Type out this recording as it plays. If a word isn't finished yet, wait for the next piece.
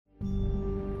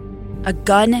a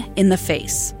gun in the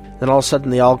face. Then all of a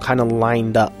sudden, they all kind of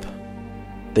lined up.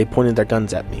 They pointed their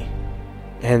guns at me.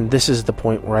 And this is the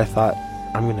point where I thought,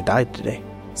 I'm going to die today.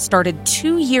 Started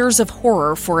 2 years of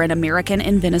horror for an American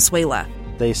in Venezuela.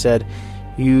 They said,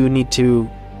 you need to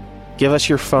give us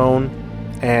your phone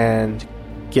and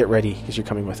get ready because you're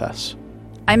coming with us.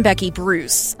 I'm Becky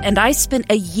Bruce, and I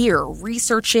spent a year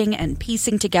researching and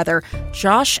piecing together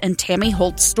Josh and Tammy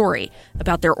Holt's story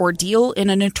about their ordeal in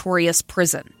a notorious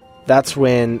prison. That's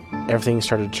when everything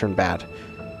started to turn bad.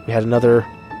 We had another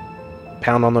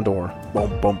pound on the door.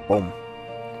 Boom, boom, boom.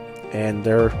 And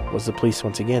there was the police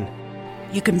once again.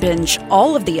 You can binge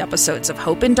all of the episodes of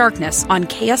Hope in Darkness on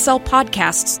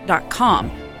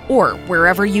KSLpodcasts.com or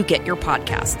wherever you get your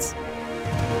podcasts.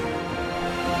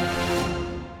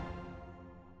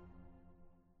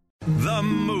 The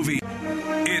movie.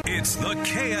 It's the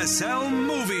KSL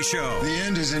Movie Show. The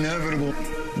end is inevitable.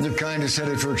 The kind is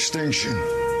headed for extinction.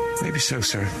 Maybe so,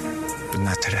 sir, but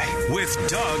not today. With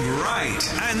Doug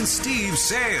Wright and Steve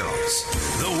Sales.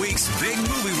 The week's big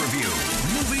movie review,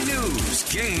 movie news,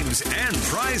 games, and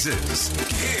prizes.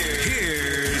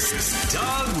 Here's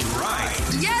Doug Wright.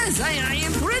 Yes, I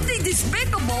am pretty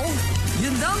despicable. You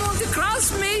don't want to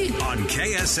cross me. On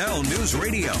KSL News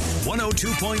Radio,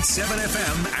 102.7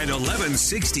 FM and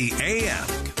 1160 AM.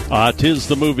 'Tis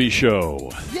the movie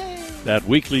show. Yay! That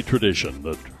weekly tradition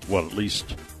that, at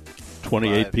least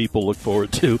 28 people look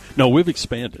forward to. No, we've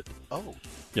expanded. Oh.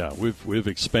 Yeah, we've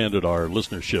expanded our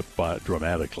listenership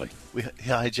dramatically. We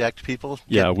hijacked people?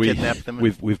 Kidnapped them?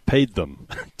 We've paid them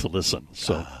to listen.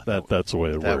 So that's the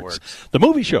way it works. The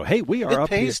movie show. Hey, we are up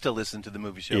here. It pays to listen to the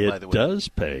movie show, by the way. It does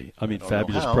pay. I mean,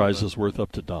 fabulous prizes worth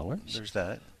up to $. There's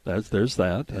that. There's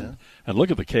that. Yeah. And look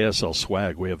at the KSL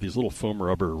swag. We have these little foam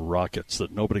rubber rockets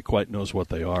that nobody quite knows what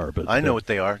they are. But I know what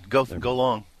they are. Go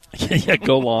long. Yeah,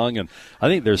 go long. And I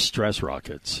think they're stress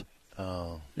rockets.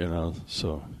 Oh.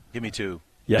 So. Give me 2.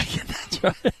 Yeah, that's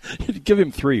right. Give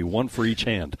him 3, 1 for each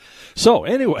hand. So,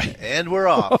 anyway. And we're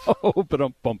off.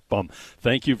 Bum.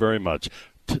 Thank you very much.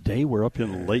 Today we're up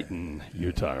in Layton,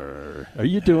 Utah. Are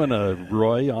you doing a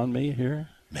Roy on me here?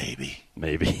 Maybe.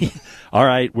 All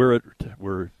right, we're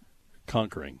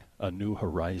conquering a new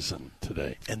horizon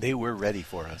today. And they were ready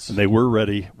for us. And they were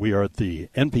ready. We are at the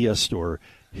NPS store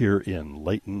here in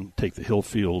Layton. Take the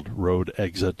Hillfield Road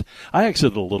exit. I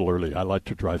exited a little early. I like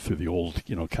to drive through the old,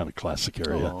 kind of classic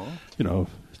area. Aww.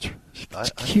 It's I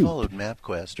cute. followed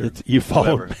MapQuest or you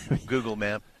followed Google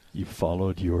Map. You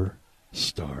followed your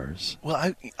stars.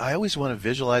 Well, I always want to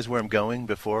visualize where I'm going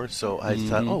before, so I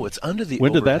thought, it's under the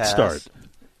When did that overpass. start?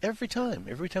 Every time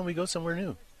we go somewhere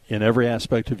new. In every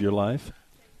aspect of your life?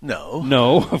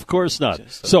 No, of course not.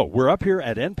 So we're up here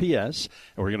at NPS,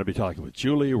 and we're going to be talking with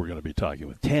Julie. We're going to be talking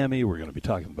with Tammy. We're going to be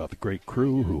talking about the great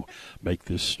crew who make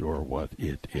this store what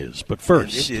it is. But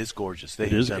first, it is gorgeous.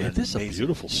 It is a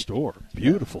beautiful store.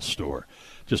 Beautiful store.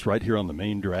 Just right here on the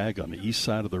main drag on the east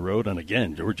side of the road. And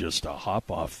again, we're just a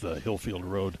hop off the Hillfield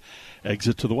Road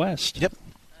exit to the west. Yep.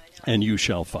 And you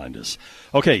shall find us.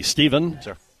 Okay, Stephen.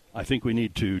 Sir. I think we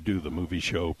need to do the movie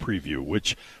show preview,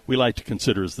 which we like to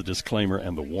consider as the disclaimer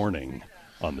and the warning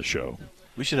on the show.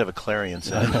 We should have a clarion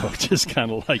sound. I know, just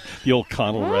kind of like the old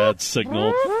Conrad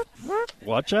signal.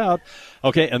 Watch out.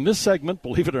 Okay, and this segment,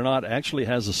 believe it or not, actually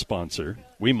has a sponsor.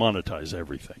 We monetize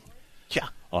everything. Yeah.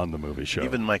 On the movie show.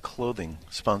 Even my clothing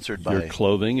sponsored by... Your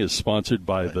clothing is sponsored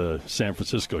by the San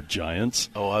Francisco Giants.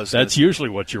 Oh, That's usually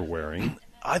what you're wearing.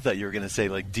 I thought you were going to say,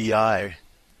 like, DI.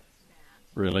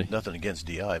 Really? Nothing against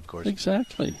DI, of course.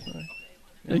 Exactly.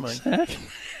 Exactly.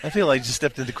 I feel like I just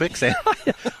stepped into quicksand.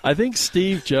 I think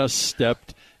Steve just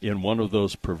stepped in one of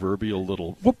those proverbial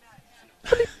little whoop.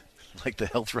 Like the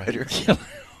health rider.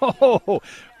 Oh,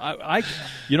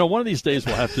 one of these days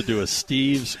we'll have to do a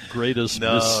Steve's greatest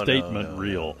misstatement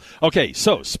reel. Okay,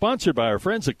 so sponsored by our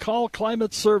friends at Call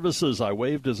Climate Services. I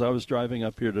waved as I was driving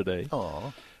up here today.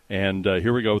 Aww. And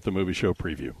here we go with the movie show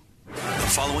preview.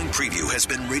 The following preview has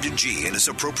been rated G and is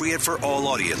appropriate for all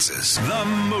audiences.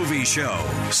 The Movie Show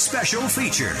Special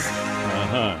Feature.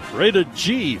 Rated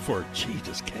G for,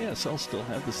 does KSL still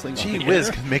have this thing Gee on whiz,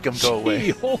 air? can make them go away.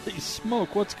 Holy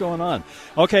smoke, what's going on?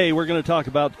 Okay, we're going to talk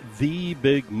about the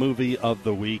big movie of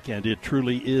the week, and it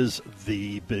truly is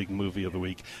the big movie of the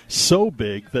week. So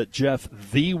big that Jeff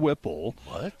the Whipple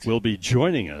will be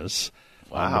joining us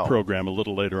on the program a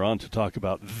little later on to talk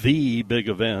about the big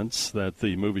events that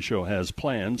the movie show has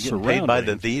planned. Getting paid by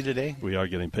the "the" today? We are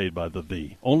getting paid by the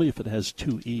 "the." Only if it has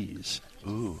 2 E's.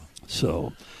 Ooh.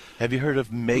 So. Have you heard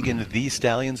of Megan Thee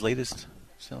Stallion's latest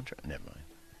soundtrack? Never mind.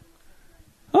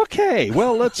 Okay,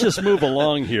 well, let's just move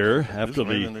along here after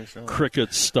the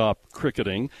crickets stop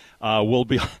cricketing. We'll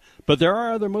be But there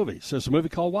are other movies. There's a movie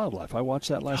called Wildlife. I watched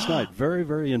that last night. Very,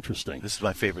 very interesting. This is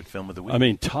my favorite film of the week. I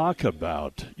mean, talk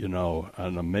about,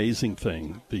 an amazing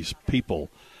thing. These people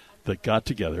that got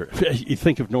together. You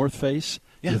think of North Face.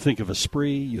 Yeah. You think of Esprit.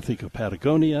 You think of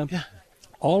Patagonia. Yeah.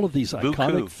 All of these Buku.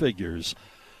 iconic figures,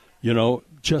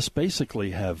 just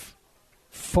basically have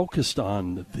focused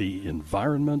on the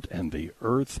environment and the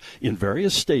earth in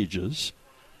various stages.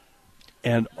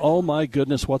 And, oh, my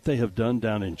goodness, what they have done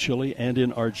down in Chile and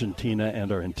in Argentina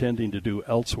and are intending to do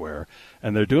elsewhere.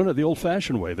 And they're doing it the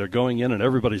old-fashioned way. They're going in, and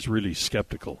everybody's really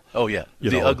skeptical. Oh, yeah.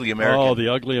 The ugly American. Oh, the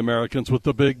ugly Americans with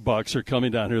the big bucks are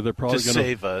coming down here. They're probably going to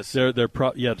save us. They're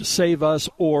to save us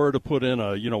or to put in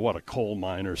a coal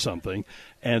mine or something.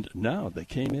 And now they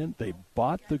came in, they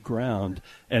bought the ground,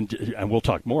 and we'll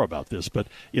talk more about this, but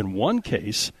in one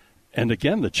case, and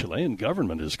again, the Chilean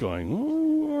government is going,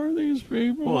 oh, who are these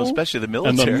people? Well, especially the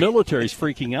military. And the military's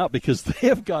freaking out because they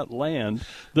have got land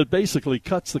that basically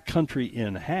cuts the country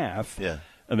in half. Yeah.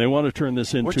 And they want to turn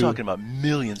this into... We're talking about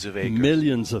millions of acres.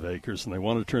 Millions of acres, and they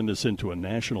want to turn this into a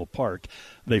national park.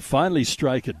 They finally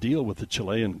strike a deal with the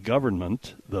Chilean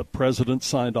government. The president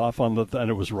signed off on and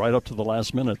it was right up to the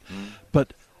last minute.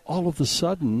 But all of a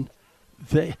sudden,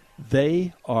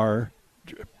 they are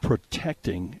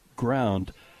protecting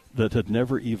ground that had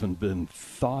never even been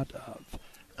thought of.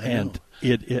 And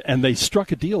they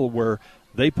struck a deal where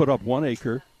they put up 1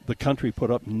 acre, the country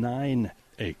put up 9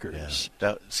 acres.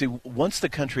 Yeah. Once the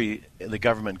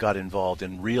government got involved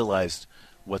and realized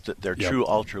what their true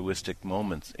altruistic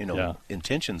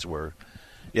intentions were,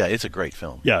 it's a great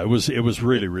film. Yeah, it was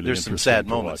really, really There's interesting. some sad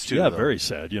moments, too. Yeah, though. very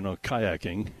sad.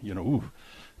 Kayaking,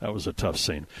 that was a tough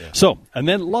scene. Yeah. So, and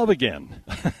then Love Again.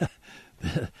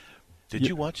 Did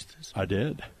you watch this? I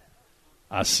did.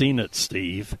 I seen it,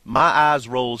 Steve. My eyes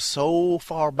rolled so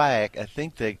far back, I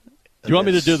think they... Do you want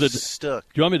me to do stuck?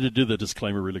 Do you want me to do the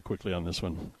disclaimer really quickly on this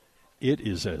one? It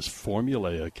is as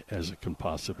formulaic as it can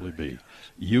possibly be.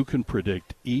 You can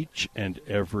predict each and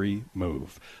every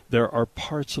move. There are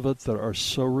parts of it that are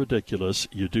so ridiculous,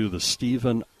 you do the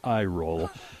Stephen eye roll.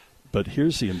 But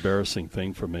here's the embarrassing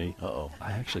thing for me. Uh-oh.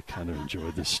 I actually kind of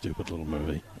enjoyed this stupid little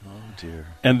movie. Oh, dear.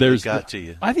 And it got to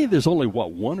you. I think there's only,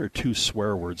 1 or 2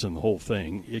 swear words in the whole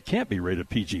thing. It can't be rated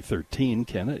PG-13,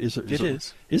 can it? Is it? It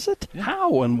is. Is it? Yeah.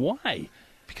 How and why?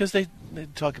 Because they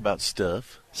talk about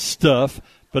stuff.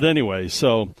 But anyway,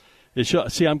 so,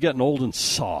 I'm getting old and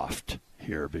soft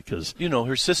here because...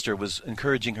 her sister was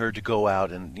encouraging her to go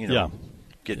out and,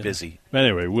 get busy.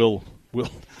 Anyway, we'll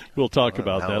talk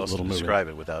about that little movie. Describe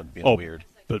it without being weird.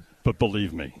 But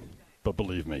believe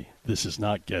me, this is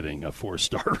not getting a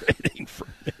 4-star rating for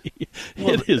me.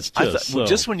 It is just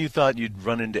just when you thought you'd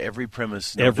run into every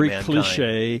premise, every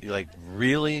cliche, you're like,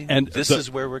 really? And this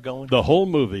is where we're going? The whole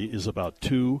movie is about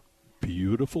 2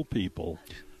 beautiful people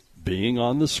being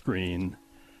on the screen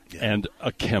and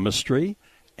a chemistry,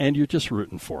 and you're just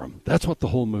rooting for them. That's what the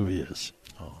whole movie is.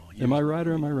 Am I right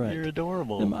or am I right? You're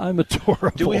adorable. I'm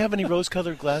adorable. Do we have any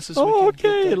rose-colored glasses?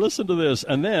 Okay, listen to this.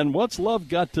 And then, what's love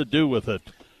got to do with it?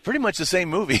 Pretty much the same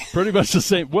movie. Pretty much the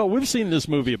same. Well, we've seen this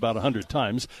movie about 100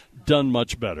 times, done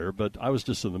much better, but I was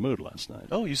just in the mood last night.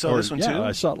 Oh, you saw this one too? Yeah,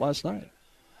 I saw it last night.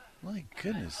 My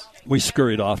goodness. We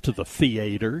scurried off to the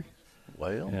theater.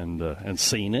 Well. And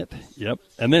seen it. Yep.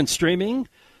 And then streaming.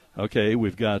 Okay,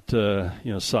 we've got,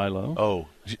 Silo. Oh,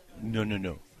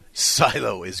 no.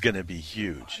 Silo is going to be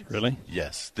huge. Really?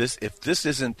 Yes. If this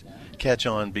isn't catch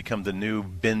on, become the new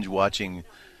binge watching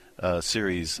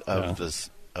series of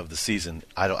the season,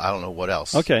 I don't know what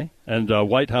else. Okay. And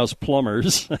White House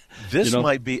plumbers. This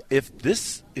might be if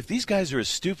these guys are as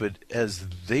stupid as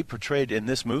they portrayed in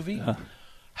this movie.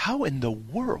 How in the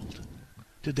world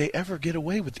did they ever get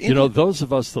away with anything? Those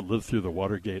of us that lived through the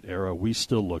Watergate era, we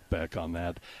still look back on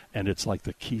that, and it's like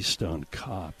the Keystone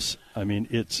Cops. I mean,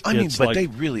 but they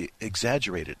really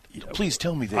exaggerated. Please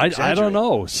tell me they exaggerated. I don't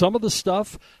know. Some of the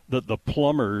stuff that the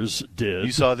plumbers did.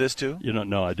 You saw this too?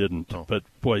 No, I didn't. Oh. But,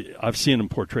 boy, I've seen them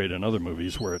portrayed in other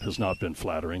movies where it has not been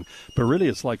flattering. But really,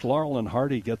 it's like Laurel and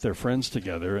Hardy get their friends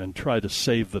together and try to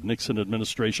save the Nixon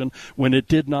administration when it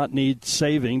did not need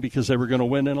saving because they were going to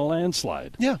win in a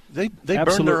landslide. Yeah, they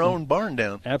burned their own barn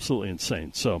down. Absolutely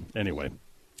insane. So, anyway.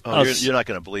 You're not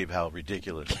going to believe how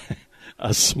ridiculous.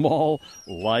 A Small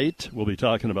Light. We'll be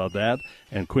talking about that.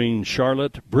 And Queen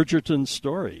Charlotte, Bridgerton's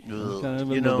story.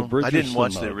 I didn't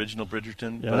watch the original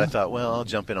Bridgerton, but I thought, well, I'll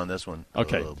jump in on this one.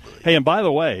 Okay. Oh, hey, and by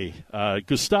the way,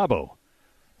 Gustavo,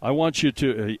 I want you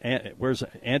to where's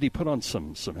Andy? Put on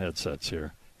some headsets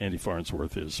here. Andy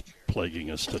Farnsworth is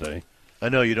plaguing us today. I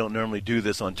know you don't normally do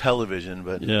this on television,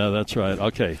 but Yeah, that's right.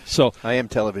 Okay, so I am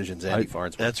television's Andy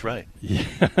Farnsworth. that's right. yeah.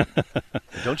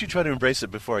 Don't you try to embrace it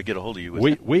before I get a hold of you.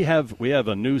 With we have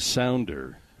a new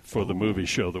sounder for the movie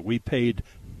show that we paid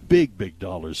big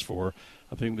dollars for.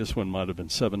 I think this one might have been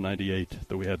 $7.98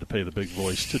 that we had to pay the big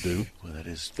voice to do. Well, that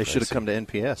is. They should have come to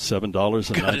NPS.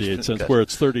 $7.98, where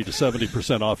it's 30 to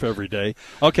 70% off every day.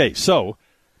 Okay, so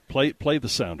play the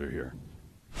sounder here.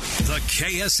 The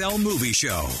KSL Movie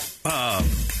Show.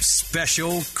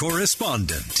 Special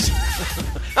correspondent.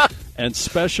 And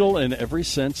special in every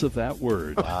sense of that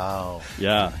word. Wow.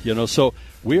 Yeah, so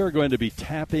we are going to be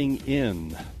tapping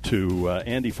in to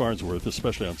Andy Farnsworth,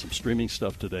 especially on some streaming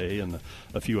stuff today and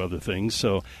a few other things.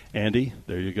 So, Andy,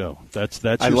 there you go. That's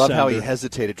I your love sounder. how he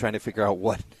hesitated trying to figure out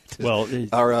what. Well,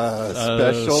 our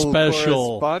special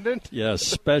correspondent? Yes,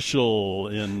 special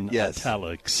in Yes.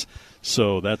 italics.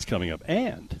 So that's coming up.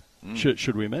 And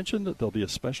should we mention that there'll be a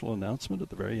special announcement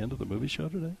at the very end of the movie show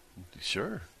today?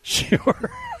 Sure. Sure.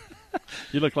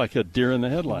 You look like a deer in the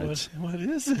headlights. What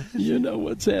is it? You know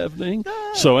what's happening.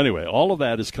 So anyway, all of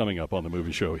that is coming up on the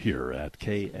movie show here at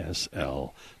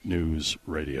KSL News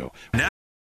Radio.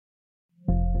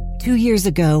 2 years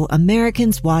ago,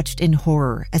 Americans watched in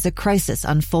horror as a crisis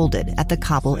unfolded at the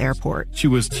Kabul airport. She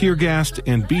was tear-gassed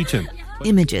and beaten.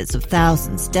 Images of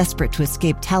thousands desperate to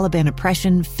escape Taliban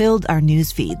oppression filled our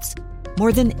news feeds.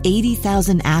 More than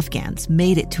 80,000 Afghans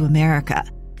made it to America.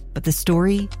 But the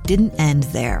story didn't end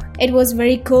there. It was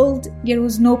very cold. There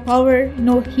was no power,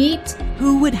 no heat.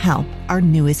 Who would help our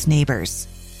newest neighbors?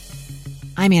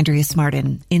 I'm Andrea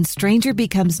Smartin. In Stranger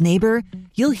Becomes Neighbor,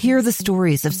 you'll hear the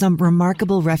stories of some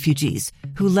remarkable refugees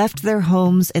who left their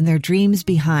homes and their dreams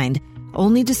behind,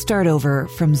 only to start over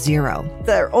from zero.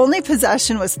 Their only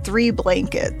possession was 3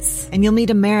 blankets. And you'll meet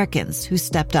Americans who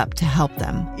stepped up to help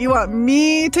them. You want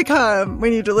me to come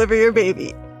when you deliver your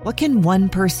baby. What can one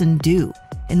person do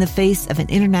in the face of an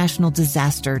international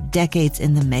disaster decades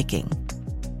in the making?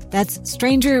 That's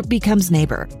Stranger Becomes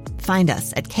Neighbor. Find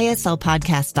us at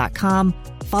kslpodcast.com.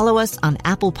 Follow us on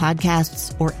Apple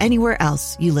Podcasts or anywhere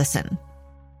else you listen.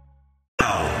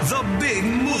 The Big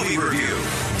Movie Review.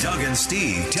 Doug and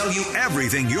Steve tell you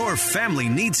everything your family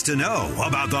needs to know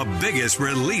about the biggest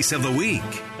release of the week.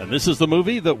 And this is the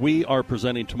movie that we are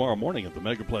presenting tomorrow morning at the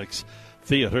Megaplex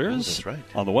Theaters. That's right.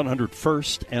 On the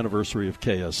 101st anniversary of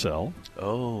KSL.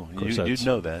 Oh, you'd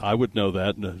know that. I would know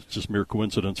that, and it's just mere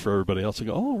coincidence for everybody else to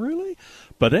go, oh, really?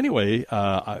 But anyway,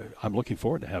 I'm looking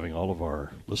forward to having all of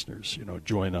our listeners,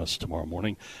 join us tomorrow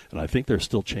morning. And I think there's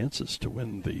still chances to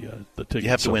win the tickets. You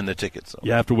have to win the tickets.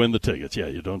 You have to win the tickets. Yeah,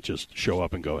 you don't just show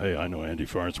up and go, hey, I know Andy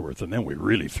Farnsworth, and then we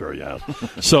really throw you out.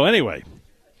 So anyway,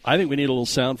 I think we need a little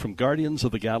sound from Guardians of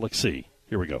the Galaxy.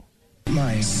 Here we go.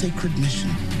 My sacred mission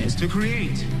is to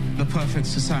create the perfect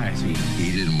society.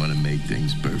 He didn't want to make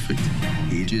things perfect.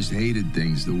 He just hated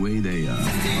things the way they are.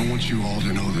 I want you all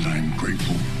to know that I'm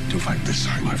grateful to fight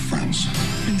beside my friends.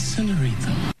 Incinerate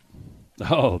them.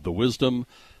 Oh, the wisdom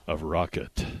of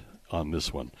Rocket on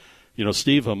this one.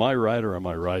 Steve, am I right or am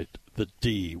I right that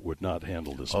Dee would not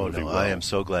handle this movie well? I am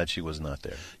so glad she was not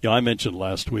there. I mentioned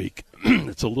last week,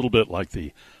 it's a little bit like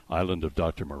the Island of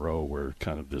Dr. Moreau, where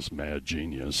kind of this mad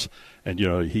genius, and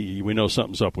we know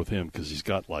something's up with him because he's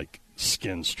got like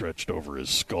skin stretched over his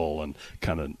skull and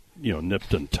kind of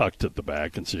nipped and tucked at the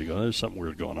back, and so you go, there's something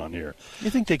weird going on here. You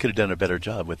think they could have done a better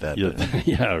job with that?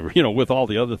 Yeah, with all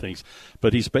the other things,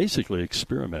 but he's basically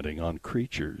experimenting on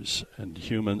creatures and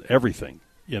everything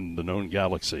in the known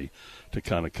galaxy to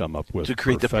kind of come up with to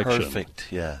create perfection.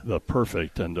 the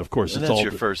perfect, and of course and it's that's all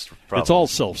your first problem. It's all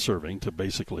self-serving to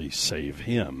basically save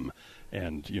him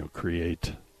and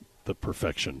create the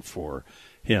perfection for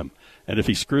him. And if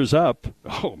he screws up,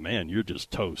 oh man, you're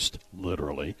just toast,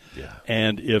 literally. Yeah.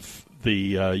 And if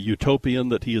the utopian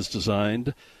that he has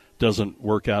designed doesn't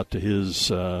work out to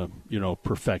his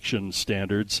perfection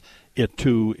standards, it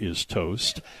too is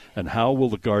toast. And how will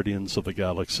the Guardians of the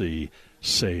Galaxy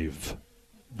save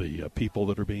the people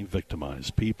that are being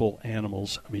victimized? People,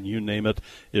 animals, you name it.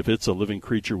 If it's a living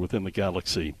creature within the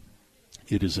galaxy,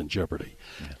 it is in jeopardy.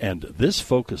 Yeah. And this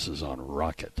focuses on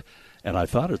Rocket. And I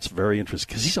thought it's very interesting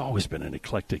because he's always been an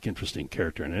eclectic, interesting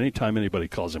character. And anytime anybody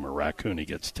calls him a raccoon, he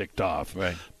gets ticked off.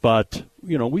 Right. But,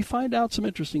 we find out some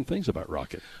interesting things about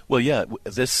Rocket. Well, yeah,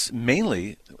 this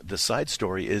mainly, the side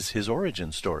story is his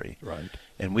origin story. Right.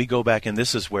 And we go back, and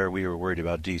this is where we were worried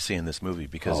about DC in this movie.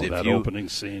 Because that opening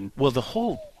scene. Well, the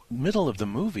whole middle of the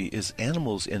movie is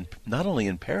animals not only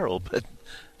in peril, but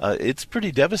it's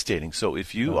pretty devastating. So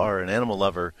if you are an animal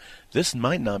lover, this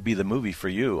might not be the movie for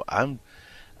you.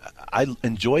 I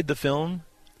enjoyed the film,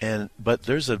 but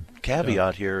there's a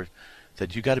caveat here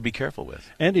that you got to be careful with.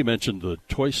 Andy mentioned the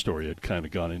Toy Story had kind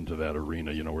of gone into that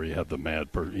arena, where you have the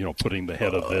putting the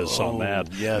head of this on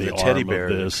that, the arm teddy bear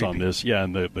of this on this,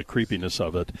 and the creepiness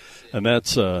of it. And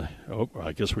that's, I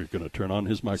guess we're going to turn on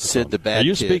his microphone. Sid the bad Are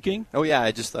you kid. speaking? Oh, yeah,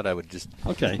 I just thought I would just...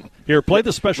 Okay. Here, play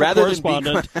the special Rather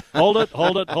correspondent. Hold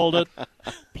it.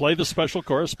 Play the special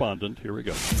correspondent. Here we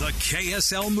go. The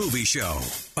KSL Movie Show.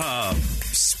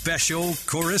 Special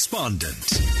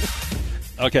correspondent.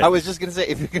 Okay. I was just going to say,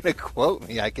 if you're going to quote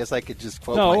me, I guess I could just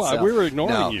quote myself. No, we were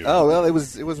ignoring you. Oh, well, it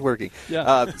was working.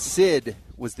 Yeah. Sid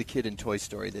was the kid in Toy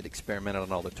Story that experimented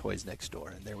on all the toys next door,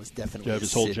 and there was definitely Do you have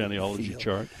his whole genealogy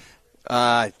chart?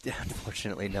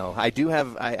 Unfortunately, no. I do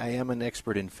have. I am an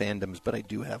expert in fandoms, but I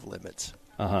do have limits.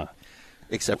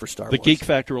 Except for Star Wars. The geek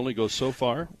factor only goes so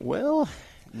far? Well...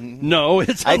 No,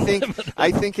 it's unlimited.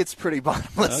 I think it's pretty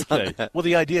bottomless. Okay. Well,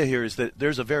 the idea here is that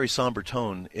there's a very somber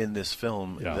tone in this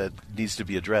film that needs to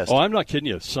be addressed. Oh, I'm not kidding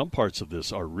you. Some parts of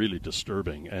this are really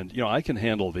disturbing. And, I can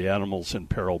handle the animals in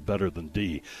peril better than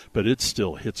D, but it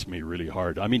still hits me really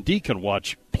hard. I mean, D can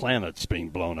watch planets being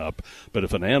blown up, but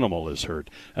if an animal is hurt,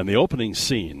 and the opening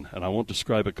scene, and I won't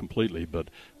describe it completely, but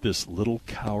this little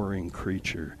cowering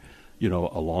creature,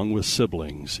 along with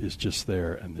siblings, is just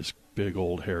there, and this big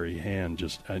old hairy hand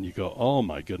and you go, oh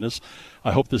my goodness,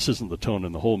 I hope this isn't the tone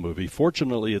in the whole movie.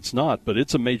 Fortunately, it's not, but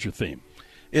it's a major theme.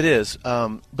 It is.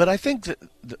 But I think that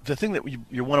the thing that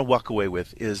you want to walk away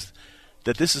with is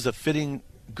that this is a fitting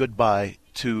goodbye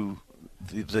to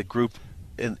the group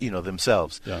and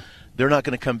themselves. Yeah. They're not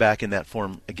going to come back in that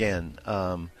form again.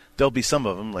 There'll be some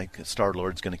of them, like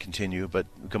Star-Lord's going to continue, but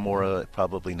Gamora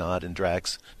probably not, and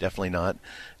Drax definitely not.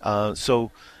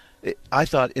 I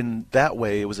thought in that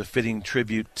way it was a fitting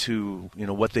tribute to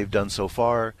what they've done so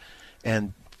far,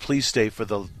 and please stay for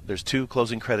there's 2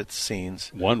 closing credits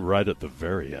scenes. One right at the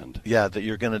very end. Yeah, that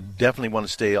you're going to definitely want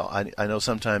to stay. I know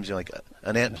sometimes you're like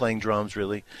an ant playing drums,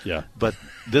 really. Yeah. But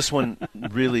this one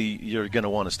really you're going to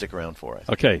want to stick around for. I think.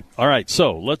 Okay. All right.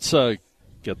 So let's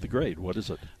get the grade. What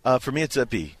is it? For me, it's a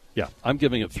B. Yeah, I'm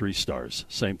giving it 3 stars.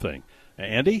 Same thing.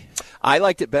 Andy? I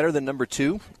liked it better than number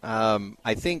 2.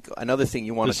 I think another thing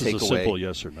you want to take away... This is a simple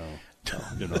yes or no.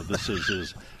 This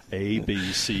is A,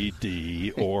 B, C,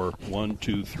 D, or 1,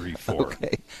 2, 3, 4.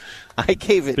 Okay. I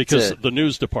gave it... Because the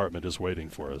news department is waiting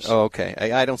for us. Oh, okay.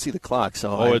 I don't see the clock,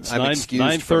 so it's I'm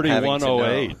excused from having to know.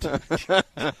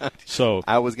 9:31:08. So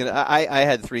I was gonna. I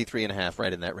had 3.5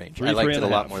 right in that range. I liked it a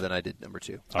lot more than I did number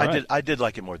 2. I did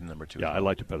like it more than number 2. Yeah, I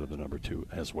liked it better than number 2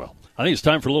 as well. I think it's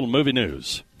time for a little movie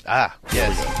news.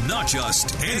 Yes. Not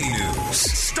just any news.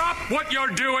 Stop what you're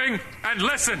doing and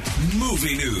listen.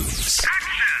 Movie news.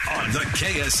 Action! On the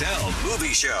KSL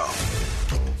Movie Show.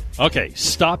 Okay,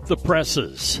 stop the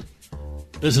presses.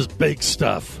 This is big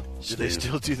stuff. Do they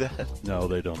still do that? No,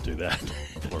 they don't do that.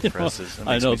 Poor presses. That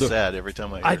makes me sad every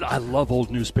time I hear I love old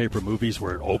newspaper movies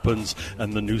where it opens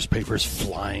and the newspaper's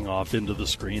flying off into the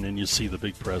screen and you see the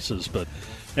big presses. But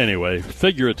anyway,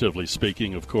 figuratively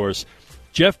speaking, of course,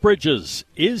 Jeff Bridges,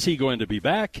 is he going to be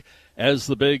back as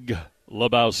the big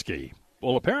Lebowski?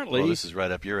 Well, apparently... Well, this is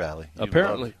right up your alley.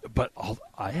 Apparently. But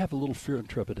I have a little fear and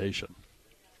trepidation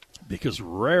because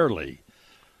rarely...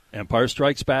 Empire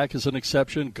Strikes Back is an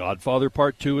exception. Godfather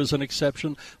Part 2 is an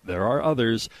exception. There are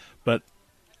others. But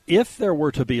if there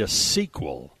were to be a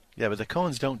sequel... Yeah, but the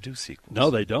Coens don't do sequels. No,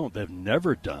 they don't. They've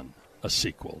never done a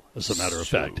sequel, as a matter of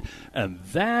fact. And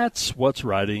that's what's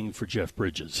riding for Jeff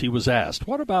Bridges. He was asked,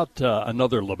 what about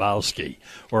another Lebowski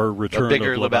or Return of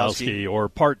Lebowski or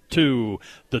Part 2?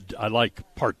 I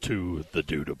like Part 2, The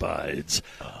Dude Abides.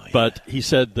 Oh, yeah. But he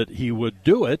said that he would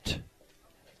do it,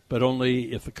 but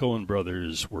only if the Coen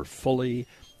brothers were fully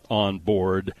on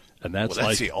board. And that's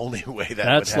the only way that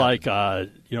that's would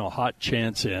happen. like hot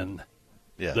chance in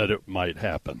that it might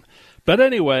happen. But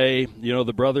anyway,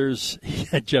 the brothers,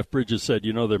 Jeff Bridges said,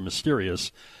 they're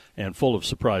mysterious and full of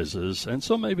surprises, and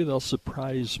so maybe they'll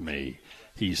surprise me,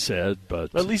 he said.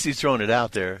 But well, at least he's throwing it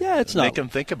out there. Yeah, it's Make them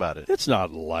think about it. It's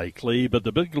not likely, but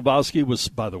the Big Lebowski was,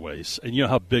 by the way, and you know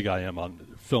how big I am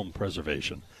on film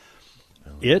preservation.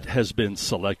 It has been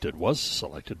was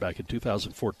selected back in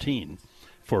 2014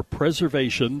 for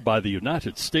preservation by the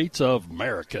United States of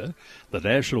America, the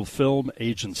National Film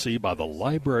Agency, by the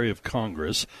Library of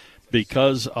Congress,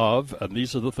 because of, and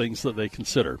these are the things that they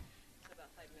consider,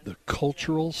 the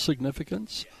cultural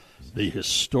significance, the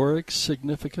historic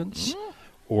significance,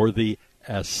 or the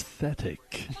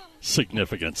aesthetic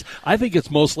significance. I think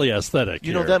it's mostly aesthetic.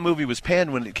 You know, that movie was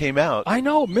panned when it came out. I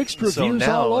know, mixed reviews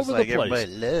all over the place.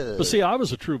 Loves. But see, I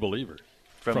was a true believer.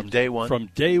 From day one? From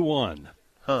day one,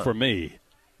 for me,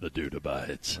 the dude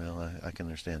abides. Well, I can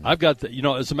understand that. I've got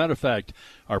as a matter of fact,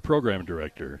 our program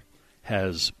director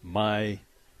has my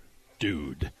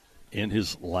dude in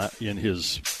his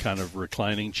kind of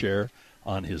reclining chair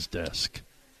on his desk.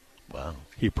 Wow.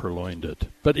 He purloined it.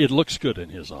 But it looks good in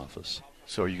his office.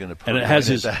 So are you going to purloin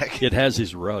it back? It has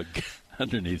his rug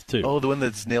underneath, too. Oh, the one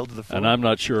that's nailed to the floor? And I'm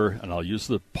not sure, and I'll use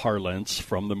the parlance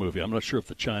from the movie, I'm not sure if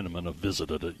the Chinamen have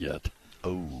visited it yet.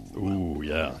 Oh. Ooh,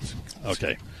 yeah.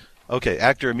 Okay. Okay,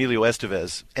 actor Emilio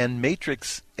Estevez and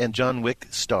Matrix and John Wick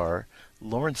star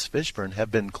Lawrence Fishburne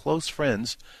have been close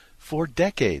friends for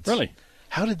decades. Really?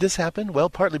 How did this happen? Well,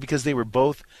 partly because they were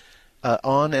both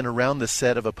on and around the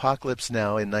set of Apocalypse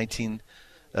Now in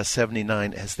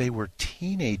 1979 as they were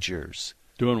teenagers.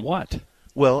 Doing what?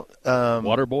 Well,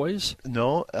 Water Boys?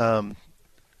 No.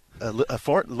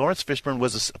 Lawrence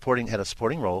Fishburne had a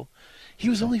supporting role. He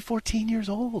was only 14 years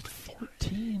old.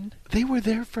 14? They were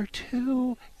there for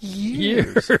 2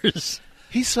 years.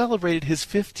 He celebrated his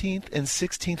 15th and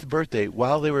 16th birthday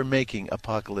while they were making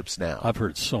Apocalypse Now. I've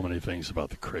heard so many things about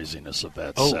the craziness of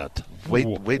that set. Wait,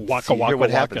 waka, hear what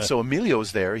waka. happened. So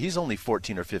Emilio's there. He's only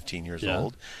 14 or 15 years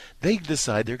old. They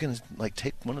decide they're going to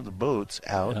take one of the boats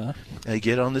out. And they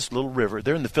get on this little river.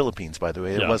 They're in the Philippines, by the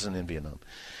way. It wasn't in Vietnam.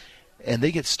 And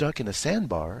they get stuck in a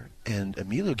sandbar, and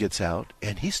Emilio gets out,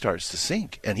 and he starts to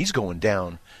sink, and he's going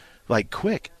down like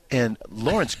quick. And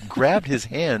Lawrence grabbed his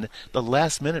hand the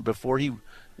last minute before he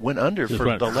went under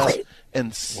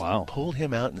and pulled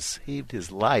him out and saved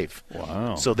his life.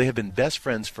 Wow. So they have been best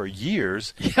friends for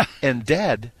years. Yeah. And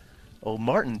Dad, old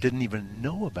Martin, didn't even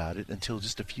know about it until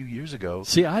just a few years ago.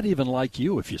 See, I'd even like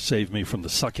you if you saved me from the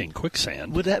sucking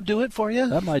quicksand. Would that do it for you?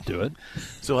 That might do it.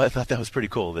 So I thought that was pretty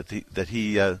cool that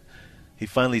he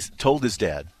finally told his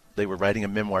dad. They were writing a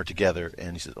memoir together,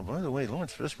 and he said, "Oh, by the way,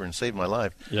 Lawrence Fishburne saved my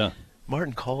life." Yeah.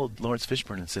 Martin called Lawrence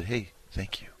Fishburne and said, "Hey,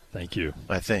 thank you." Thank you.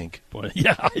 I think. Boy,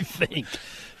 yeah, I think.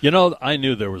 You know, I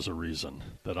knew there was a reason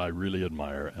that I really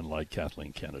admire and like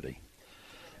Kathleen Kennedy.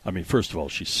 I mean, first of all,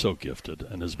 she's so gifted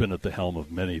and has been at the helm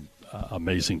of many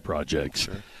amazing projects.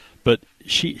 Sure. But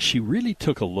she really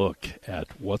took a look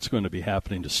at what's going to be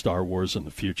happening to Star Wars in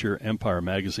the future. Empire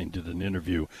Magazine did an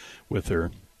interview with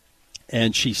her,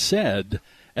 and she said,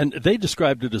 and they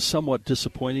described it as somewhat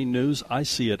disappointing news. I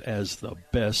see it as the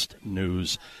best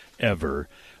news ever,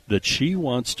 that she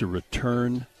wants to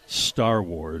return Star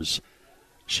Wars.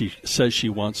 She says she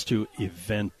wants to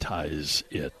eventize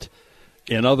it.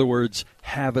 In other words,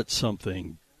 have it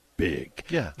something big.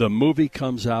 Yeah. The movie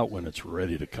comes out when it's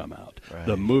ready to come out. Right.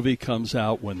 The movie comes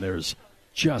out when there's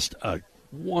just a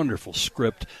wonderful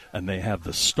script, and they have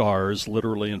the stars,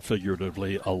 literally and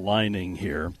figuratively, aligning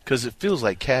here. Because it feels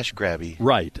like cash grabby.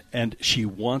 Right. And she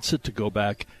wants it to go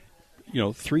back,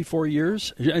 3-4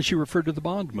 years. And she referred to the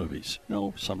Bond movies.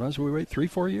 Sometimes we wait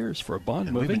 3-4 years for a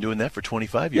Bond movie. We've been doing that for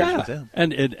 25 years with them.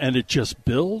 And it just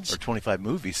builds. Or 25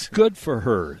 movies. Good for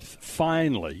her.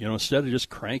 Finally, instead of just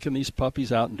cranking these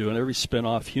puppies out and doing every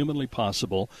spin-off humanly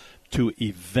possible, to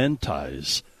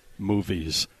eventize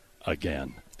movies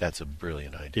again. That's a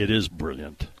brilliant idea. It is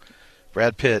brilliant.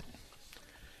 Brad Pitt.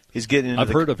 I've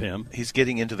heard of him. He's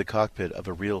getting into the cockpit of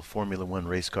a real Formula One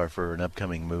race car for an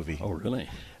upcoming movie. Oh, really?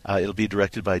 It'll be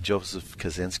directed by Joseph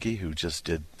Kosinski, who just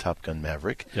did Top Gun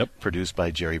Maverick. Yep. Produced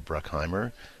by Jerry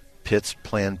Bruckheimer. Pitt's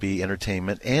Plan B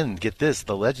Entertainment. And, get this,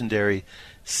 the legendary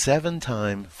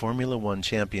 7-time Formula One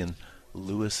champion,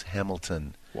 Lewis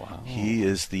Hamilton. Wow. He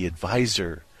is the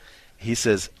advisor. He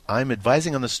says, "I'm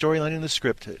advising on the storyline and the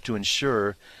script to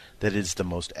ensure that it's the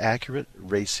most accurate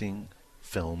racing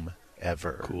film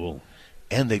ever." Cool.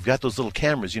 And they've got those little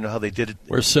cameras. You know how they did it?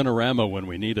 Where's Cinerama when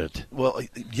we need it? Well,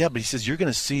 yeah, but he says you're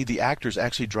going to see the actors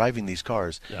actually driving these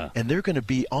cars. Yeah. And they're going to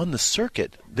be on the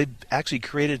circuit. They've actually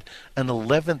created an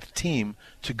 11th team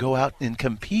to go out and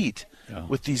compete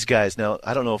with these guys. Now,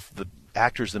 I don't know if the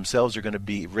actors themselves are going to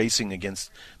be racing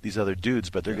against these other dudes,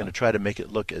 but they're going to try to make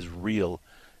it look as real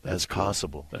as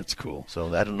possible. That's cool.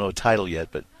 So I don't know a title yet,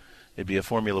 but it'd be a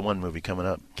Formula One movie coming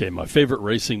up. Okay, my favorite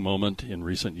racing moment in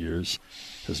recent years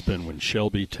has been when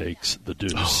Shelby takes the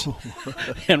deuce.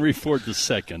 Henry Ford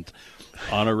II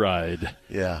on a ride.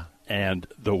 Yeah. And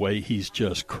the way he's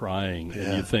just crying,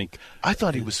 and you think, I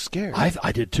thought he was scared.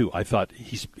 I did too. I thought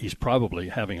he's probably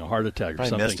having a heart attack or Probably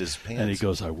something. messed his pants. And he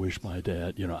goes, "I wish my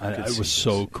dad." It was see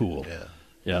so this. cool. Yeah.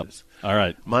 Yeah. All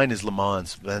right. Mine is Le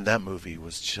Mans, and that movie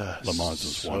was just Le Mans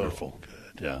was so wonderful.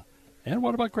 Good. Yeah. And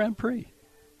what about Grand Prix?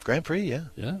 Grand Prix, yeah.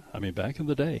 Yeah. I mean, back in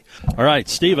the day. All right,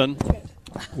 Stephen.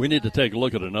 We need to take a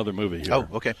look at another movie here. Oh,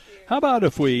 okay. How about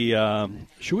if we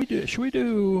should we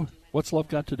do What's Love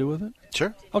Got to Do with It?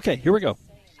 Sure. Okay, here we go.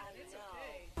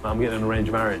 I'm getting an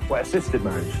arranged marriage. Well, assisted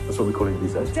marriage. That's what we call it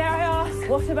these days. Dare I ask,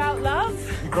 what about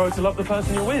love? You grow to love the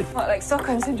person you're with. What, like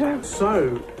Stockholm Syndrome?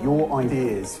 So, your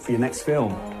ideas for your next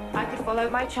film? I could follow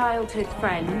my childhood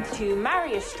friend to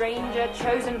marry a stranger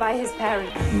chosen by his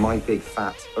parents. My big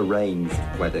fat arranged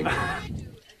wedding.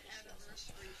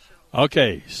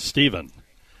 Okay, Stephen,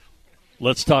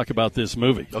 let's talk about this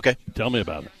movie. Okay. Tell me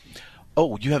about it.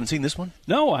 Oh, you haven't seen this one?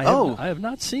 No, I have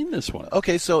not seen this one.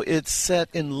 Okay, so it's set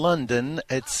in London.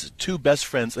 It's two best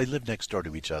friends. They live next door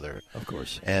to each other. Of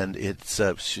course. And it's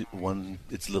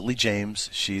it's Lily James.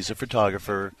 She's a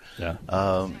photographer,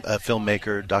 a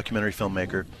filmmaker, documentary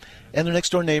filmmaker. And their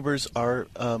next door neighbors are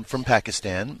from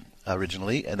Pakistan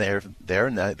originally, and they're there,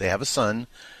 and they have a son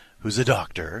who's a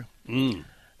doctor. Mm.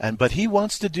 But he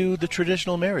wants to do the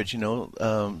traditional marriage,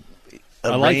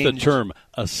 I like the term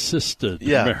assisted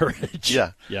marriage.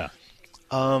 Yeah. Yeah.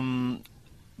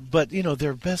 But,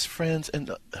 they're best friends,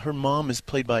 and her mom is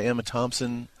played by Emma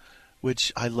Thompson,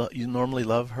 which I love. You normally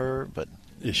love her, but...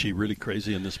 Is she really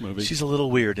crazy in this movie? She's a little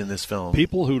weird in this film.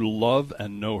 People who love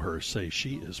and know her say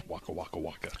she is waka waka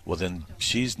waka. Well, then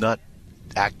she's not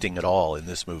acting at all in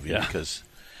this movie because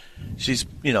she's,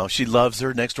 she loves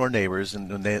her next-door neighbors,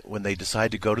 and when they decide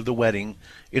to go to the wedding,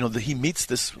 he meets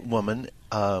this woman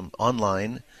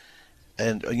online,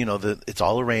 and it's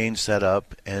all arranged, set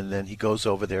up, and then he goes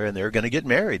over there, and they're going to get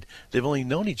married. They've only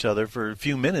known each other for a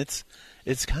few minutes.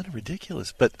 It's kind of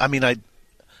ridiculous, but I mean,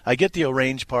 I get the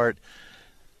arranged part.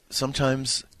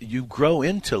 Sometimes you grow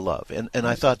into love, and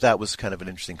I thought that was kind of an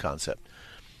interesting concept.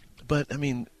 But I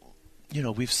mean,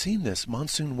 we've seen this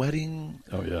monsoon wedding.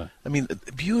 Oh yeah. I mean,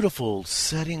 beautiful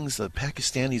settings. The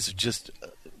Pakistanis are just,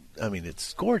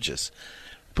 it's gorgeous.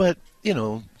 But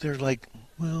they're like,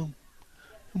 well,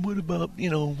 what about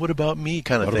me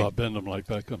kind of thing. What about bend them like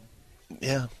Beckham?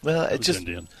 Yeah, well, it just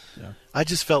Indian. Yeah. I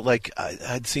just felt like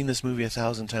I'd seen this movie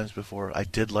 1,000 times before. I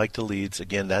did like the leads.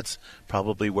 Again, that's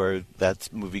probably where that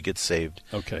movie gets saved.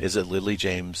 Okay, is that Lily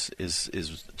James is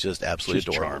just absolutely She's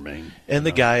adorable, charming, and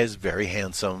the guy is very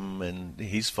handsome and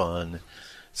he's fun.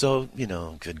 So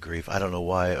good grief, I don't know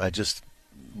why I just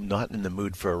not in the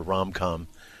mood for a rom-com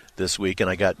this week, and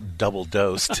I got double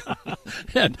dosed.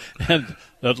 and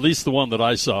at least the one that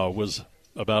I saw was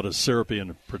about as syrupy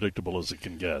and predictable as it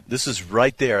can get. This is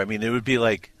right there. I mean, it would be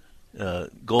like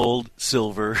gold,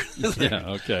 silver.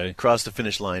 Yeah, okay. Cross the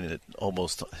finish line and it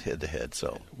almost head-to-head.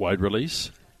 So wide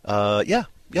release? Yeah,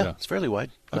 it's fairly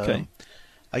wide. Okay.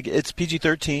 It's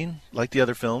PG-13, like the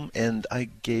other film, and I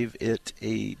gave it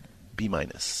a B-.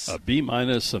 A B-, and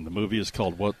the movie is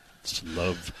called What's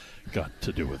Love Got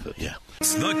to Do with It? Yeah.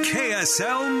 It's the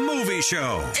KSL Movie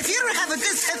Show. If you don't have a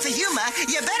good sense of humor,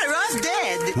 you're better off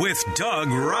dead. With Doug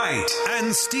Wright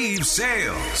and Steve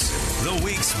Sales. The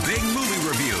week's big movie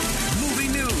review, movie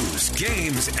news,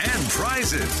 games, and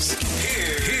prizes.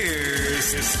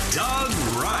 Here's Doug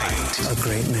Wright. A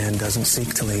great man doesn't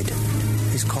seek to lead.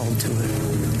 He's called to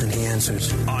it, and he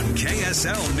answers. On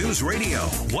KSL News Radio,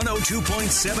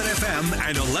 102.7 FM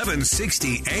and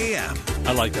 1160 AM.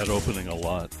 I like that opening a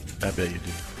lot. I bet you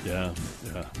do. Yeah,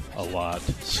 a lot,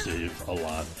 Steve, a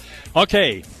lot.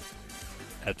 Okay,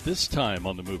 at this time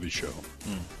on the movie show,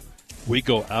 we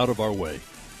go out of our way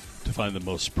to find the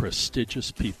most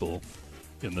prestigious people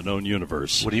in the known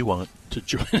universe. What do you want? To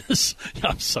join us.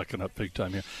 I'm sucking up big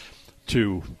time here.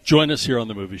 To join us here on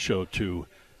the movie show to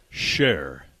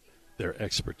share their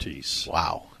expertise.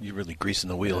 Wow, you're really greasing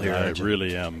the wheel here, aren't you? I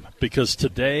really am. Because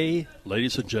today,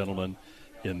 ladies and gentlemen,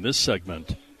 in this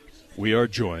segment, we are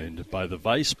joined by the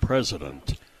Vice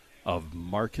President of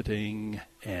Marketing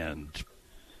and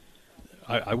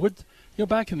I would,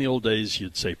 back in the old days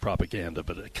you'd say propaganda,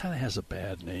 but it kind of has a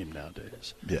bad name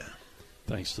nowadays. Yeah.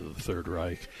 Thanks to the Third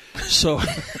Reich. So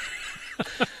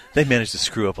they managed to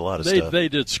screw up a lot of stuff. They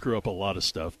did screw up a lot of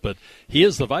stuff, but he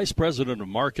is the Vice President of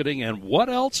Marketing and what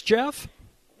else, Jeff?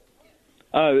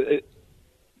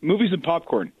 Movies and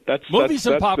popcorn. That's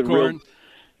popcorn.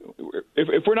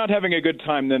 If we're not having a good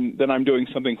time, then I'm doing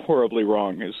something horribly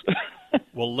wrong.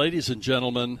 Well, ladies and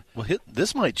gentlemen,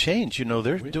 this might change.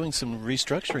 They're doing some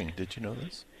restructuring. Did you know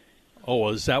this? Oh,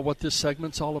 is that what this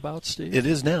segment's all about, Steve? It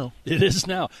is now. It is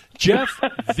now. Jeff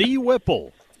the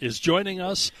Whipple is joining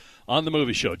us on the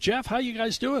movie show. Jeff, how you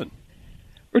guys doing?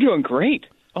 We're doing great.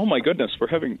 Oh my goodness, we're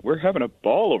having a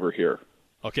ball over here.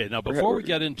 Okay, now before we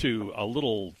get into a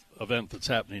little event that's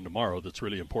happening tomorrow that's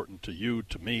really important to you,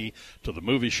 to me, to the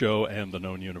movie show, and the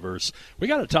known universe, we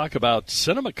got to talk about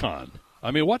CinemaCon.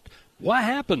 I mean, what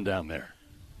happened down there?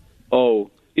 Oh,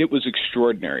 it was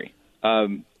extraordinary.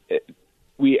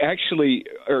 We actually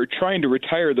are trying to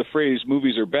retire the phrase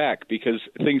 "movies are back" because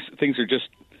things are just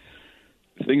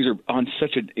things are on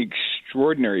such an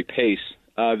extraordinary pace.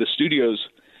 The studios,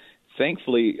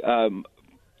 thankfully,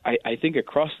 I think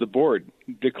across the board,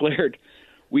 declared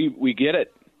we get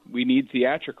it. We need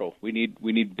theatrical. We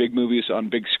need big movies on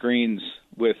big screens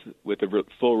with a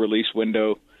full release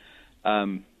window.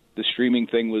 The streaming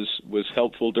thing was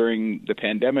helpful during the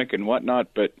pandemic and whatnot,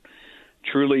 but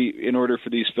truly, in order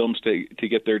for these films to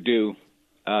get their due,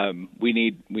 we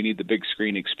need the big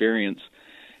screen experience,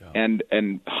 and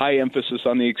high emphasis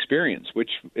on the experience,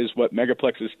 which is what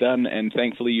Megaplex has done, and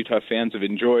thankfully Utah fans have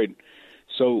enjoyed.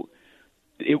 So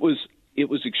it was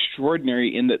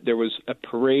extraordinary in that there was a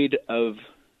parade of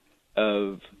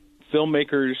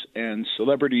filmmakers and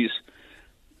celebrities,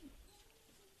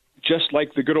 just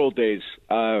like the good old days,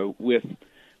 with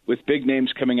big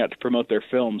names coming out to promote their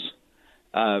films.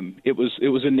 It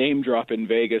was a name drop in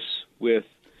Vegas with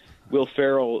Will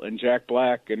Ferrell and Jack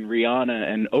Black and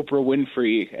Rihanna and Oprah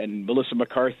Winfrey and Melissa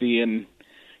McCarthy and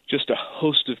just a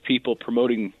host of people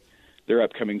promoting their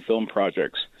upcoming film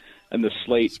projects. And the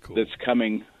slate that's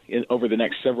coming over the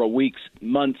next several weeks,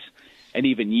 months, and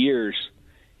even years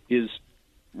is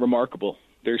remarkable.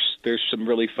 There's some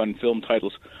really fun film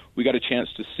titles. We got a chance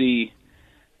to see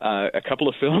a couple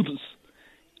of films,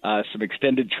 some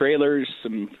extended trailers,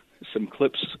 some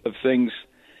clips of things,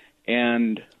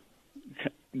 and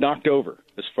knocked over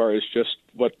as far as just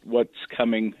what's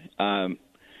coming.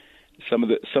 Some of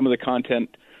the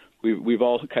content, we've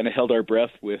all kind of held our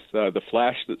breath with the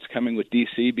Flash that's coming with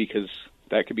DC, because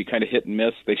that could be kind of hit and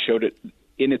miss. They showed it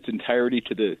in its entirety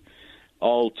to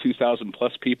all 2,000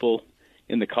 plus people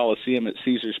in the Coliseum at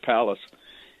Caesar's Palace,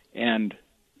 and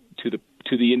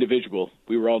to the individual,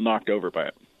 we were all knocked over by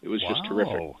it. It was just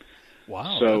terrific.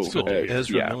 Wow, so that's good.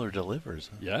 Ezra Miller delivers.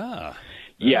 Yeah.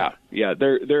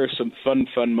 There are some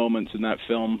fun moments in that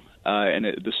film, and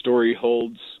the story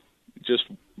holds just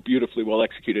beautifully well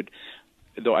executed.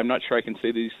 Though I'm not sure I can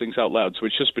say these things out loud, so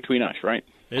it's just between us, right?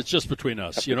 It's just between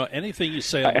us. You know, anything you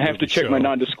say on the I have to check my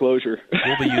non-disclosure.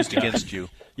 Will be used against you.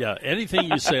 Yeah, anything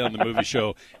you say on the movie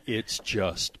show, it's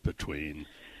just between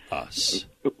us.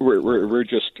 We're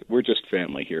just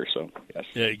family here, so yes.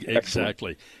 Yeah,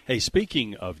 exactly. Hey,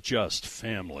 speaking of just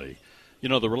family, you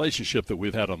know, the relationship that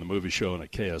we've had on the movie show and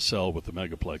at KSL with the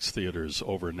Megaplex theaters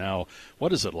over now,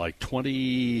 what is it, like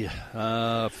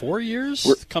 24 years?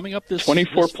 We're coming up this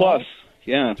 24 this plus. Fall?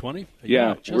 Yeah. 20?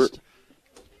 Yeah.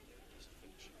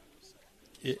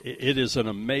 It is an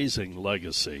amazing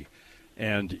legacy,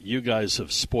 and you guys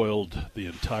have spoiled the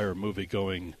entire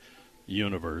movie-going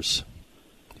universe.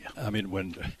 I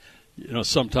mean,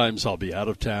 sometimes I'll be out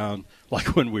of town,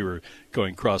 like when we were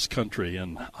going cross-country,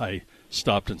 and I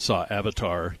stopped and saw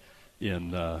Avatar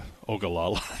in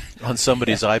Ogallala. On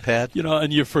somebody's iPad? You know,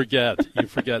 and you forget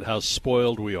how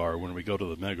spoiled we are when we go to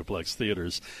the Megaplex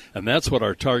theaters. And that's what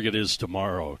our target is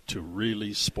tomorrow, to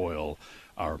really spoil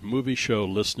our movie show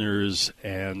listeners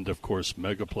and, of course,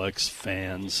 Megaplex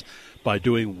fans by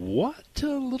doing what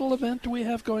little event do we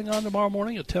have going on tomorrow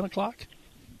morning at 10 o'clock?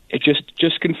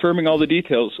 Just confirming all the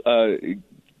details.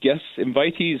 Guests,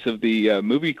 invitees of the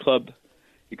movie club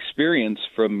experience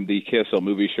from the KSL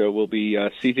movie show will be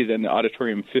seated in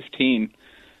Auditorium 15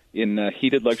 in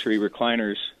heated luxury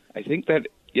recliners. I think that,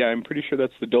 I'm pretty sure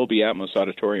that's the Dolby Atmos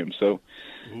Auditorium. So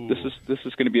this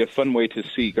is going to be a fun way to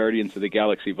see Guardians of the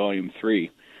Galaxy Vol.3.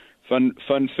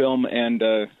 Fun film, and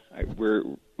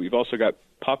we've also got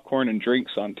popcorn and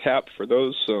drinks on tap for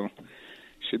those. So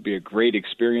should be a great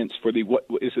experience for the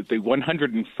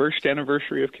 101st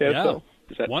anniversary of KSL. Yeah.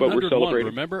 Is that 101. what we're celebrating?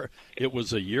 Remember, it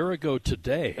was a year ago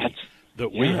today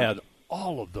that we had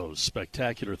all of those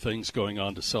spectacular things going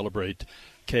on to celebrate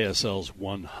KSL's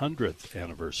 100th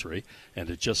anniversary, and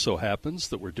it just so happens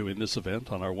that we're doing this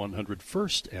event on our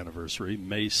 101st anniversary,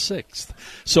 May 6th.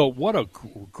 So what a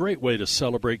great way to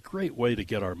celebrate, great way to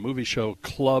get our movie show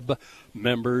club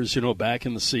members, back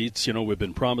in the seats. We've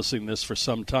been promising this for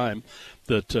some time,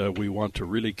 that we want to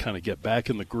really kind of get back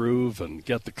in the groove and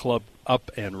get the club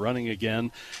up and running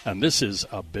again. And this is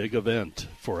a big event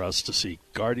for us to see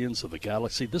Guardians of the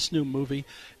Galaxy, this new movie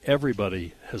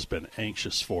everybody has been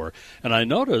anxious for. And I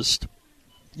noticed,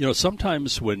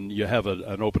 sometimes when you have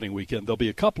an opening weekend, there'll be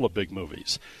a couple of big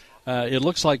movies. It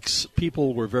looks like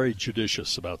people were very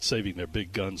judicious about saving their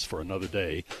big guns for another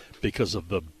day because of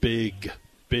the big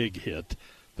hit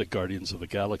that Guardians of the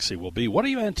Galaxy will be. What are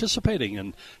you anticipating?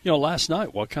 And, last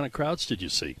night, what kind of crowds did you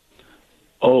see?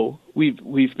 Oh,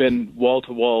 we've been wall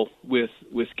to wall with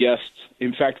guests.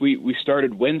 In fact, we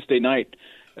started Wednesday night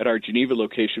at our Geneva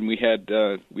location. We had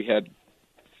 300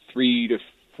 to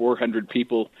 400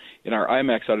 people in our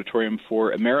IMAX auditorium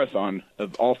for a marathon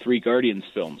of all three Guardians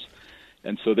films,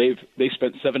 and so they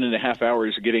spent 7.5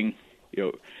 hours getting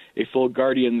a full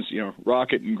Guardians,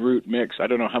 Rocket and Groot mix. I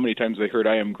don't know how many times they heard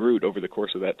I Am Groot over the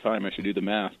course of that time. I should do the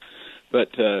math. But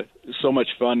so much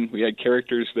fun. We had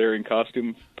characters there in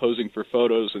costume posing for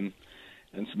photos and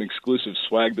some exclusive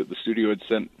swag that the studio had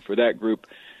sent for that group.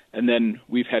 And then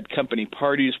we've had company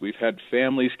parties. We've had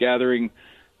families gathering,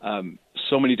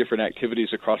 so many different activities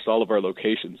across all of our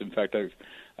locations. In fact,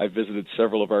 I've visited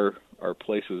several of our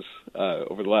places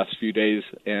over the last few days,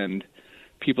 and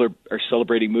people are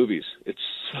celebrating movies. It's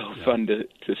so fun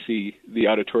to see the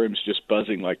auditoriums just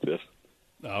buzzing like this.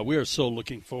 We are so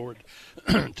looking forward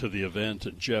to the event,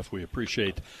 and Jeff, we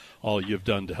appreciate all you've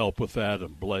done to help with that,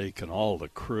 and Blake and all the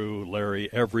crew, Larry,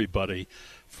 everybody,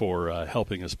 for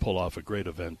helping us pull off a great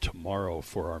event tomorrow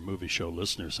for our movie show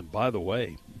listeners. And by the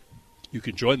way, you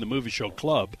can join the Movie Show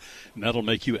Club, and that'll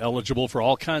make you eligible for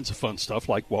all kinds of fun stuff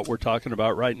like what we're talking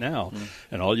about right now.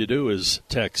 And all you do is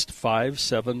text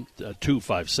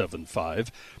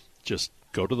 575. Just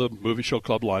go to the Movie Show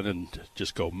Club line and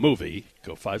just go movie,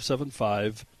 go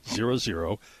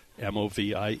 57500,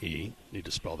 MOVIE. Need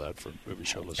to spell that for Movie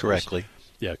Show listeners. Correctly.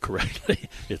 Yeah, correctly.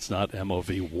 It's not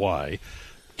MOVY.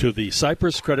 To the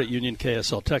Cypress Credit Union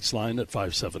KSL text line at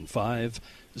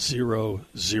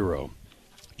 57500.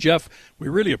 Jeff, we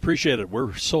really appreciate it.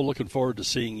 We're so looking forward to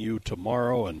seeing you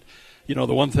tomorrow. And,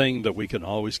 the one thing that we can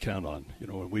always count on,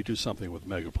 when we do something with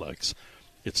Megaplex,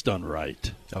 it's done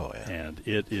right. Oh, yeah. And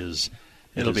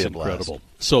it'll be incredible.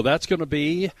 So that's going to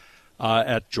be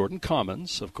at Jordan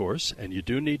Commons, of course, and you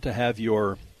do need to have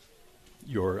your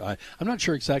I'm not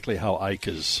sure exactly how Ike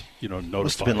is, notifying.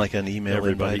 Must have been like an email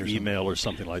everybody, invite email or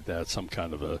something like that, some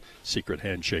kind of a secret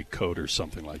handshake code or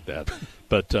something like that.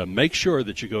 But make sure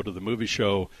that you go to the movie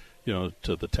show, to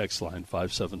the text line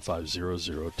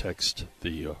 57500. Text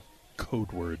the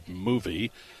code word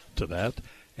movie to that.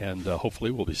 And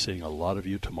hopefully we'll be seeing a lot of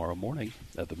you tomorrow morning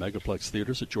at the Megaplex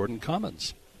Theaters at Jordan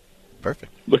Commons.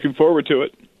 Perfect. Looking forward to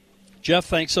it. Jeff,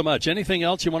 thanks so much. Anything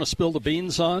else you want to spill the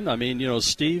beans on? I mean,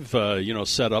 Steve,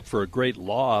 set up for a great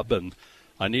lob, and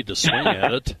I need to swing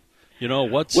at it.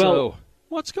 What's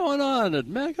going on at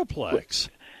Megaplex?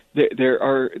 There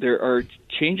are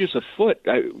changes afoot.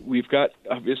 We've got,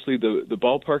 obviously, the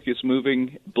ballpark is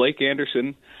moving. Blake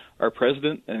Anderson, our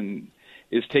president, and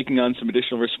is taking on some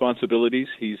additional responsibilities.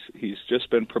 He's just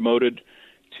been promoted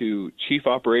to Chief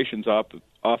Operations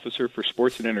Officer for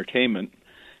Sports and Entertainment.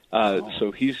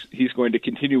 So he's going to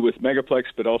continue with Megaplex,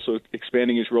 but also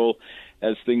expanding his role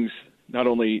as things not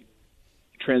only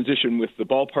transition with the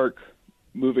ballpark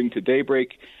moving to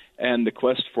Daybreak and the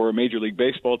quest for a Major League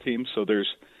Baseball team. So there's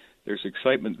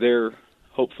excitement there.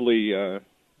 Hopefully,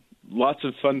 lots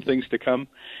of fun things to come.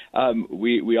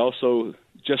 We also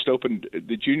just opened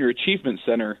the Junior Achievement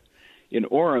Center in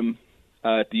Orem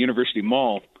at the University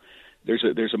Mall. There's a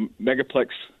Megaplex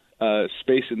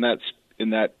space in that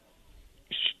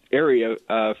area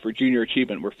for junior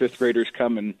achievement, where fifth graders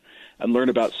come and learn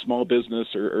about small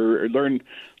business or learn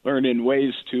in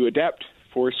ways to adapt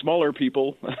for smaller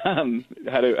people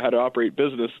how to operate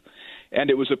business. And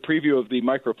it was a preview of the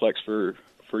Microplex for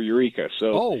Eureka.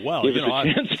 So give us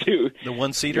a chance to the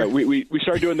one-seater. We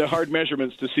started doing the hard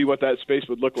measurements to see what that space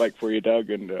would look like for you, Doug.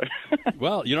 And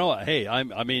well, hey, I am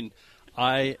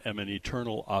an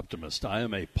eternal optimist. I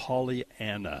am a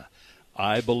Pollyanna.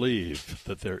 I believe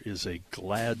that there is a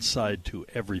glad side to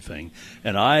everything,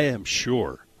 and I'm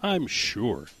sure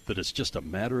that it's just a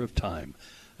matter of time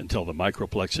until the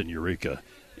Microplex in Eureka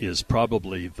is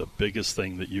probably the biggest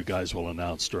thing that you guys will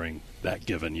announce during that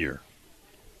given year.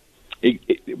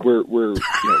 We're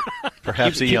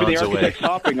perhaps keeping the architects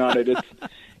hopping on it.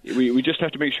 We just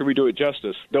have to make sure we do it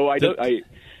justice. Though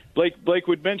Blake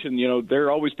would mention, there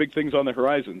are always big things on the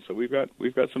horizon, so we've got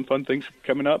some fun things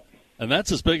coming up. And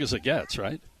that's as big as it gets,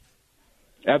 right?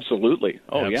 Absolutely.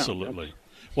 Oh, yeah. Absolutely.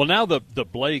 Well, now the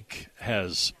Blake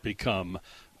has become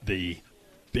the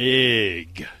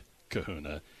big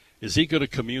kahuna. Is he going to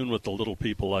commune with the little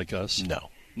people like us?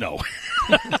 No.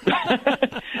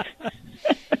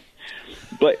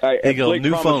 Blake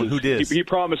new promises, phone. Who did? He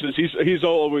promises he's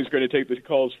always going to take the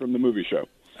calls from the movie show.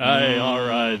 Hey, all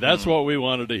right. That's what we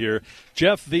wanted to hear.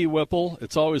 Jeff V. Whipple,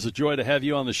 it's always a joy to have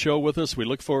you on the show with us. We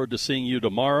look forward to seeing you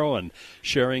tomorrow and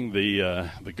sharing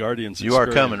the Guardians experience. You are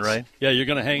coming, right? Yeah, you're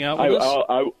going to hang out with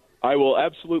us? I will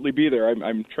absolutely be there.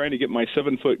 I'm trying to get my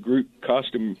 7-foot Groot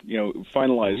costume,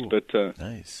 finalized. Ooh, but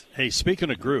nice. Hey,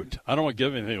 speaking of Groot, I don't want to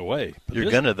give anything away. But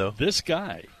you're gonna though. This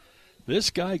guy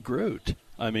Groot.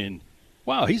 I mean,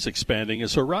 wow, he's expanding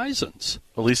his horizons.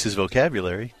 At least his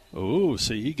vocabulary. Oh,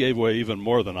 see, he gave away even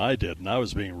more than I did, and I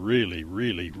was being really,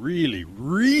 really, really,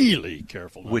 really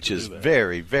careful. Which is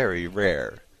very, very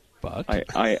rare. But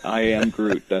I am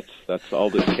Groot. That's all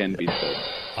that can be said.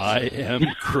 I am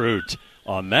Groot.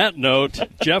 On that note,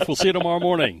 Jeff, we'll see you tomorrow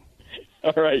morning.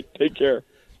 All right. Take care.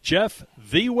 Jeff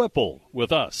the Whipple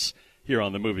with us here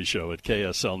on The Movie Show at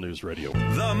KSL News Radio.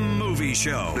 The Movie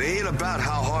Show. It ain't about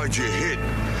how hard you hit.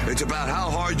 It's about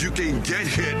how hard you can get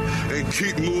hit and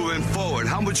keep moving forward.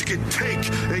 How much you can take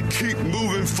and keep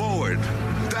moving forward.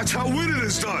 That's how winning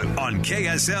is done. On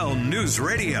KSL News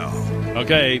Radio.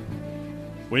 Okay.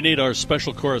 We need our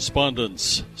special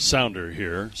correspondence sounder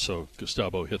here, so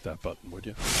Gustavo, hit that button, would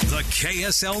you? The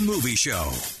KSL Movie Show.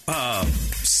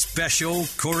 Special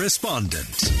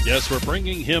correspondent. Yes, we're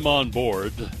bringing him on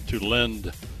board to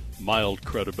lend mild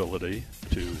credibility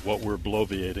to what we're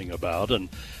bloviating about. And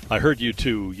I heard you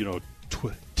two,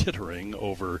 tittering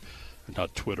over,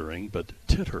 not twittering, but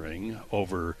tittering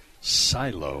over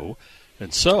Silo.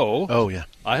 And so,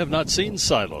 I have not seen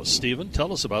Silo. Stephen,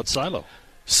 tell us about Silo.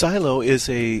 Silo is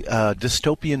a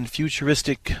dystopian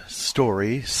futuristic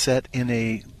story set in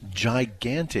a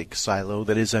gigantic silo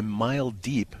that is a mile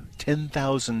deep.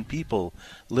 10,000 people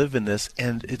live in this,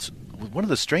 and it's one of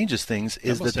the strangest things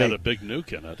is that they had a big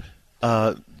nuke in it.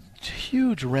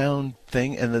 Huge round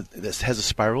thing, and this has a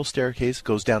spiral staircase,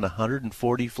 goes down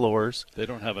 140 floors. They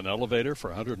don't have an elevator for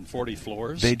 140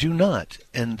 floors? They do not,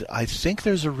 and I think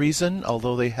there's a reason,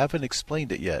 although they haven't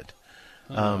explained it yet.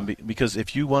 Because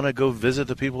if you want to go visit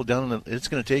the people down, it's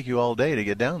going to take you all day to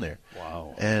get down there.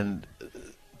 Wow! And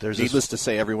there's needless to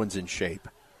say, everyone's in shape.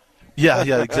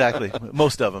 Yeah, exactly.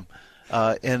 Most of them.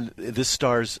 And this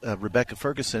stars Rebecca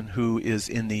Ferguson, who is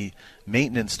in the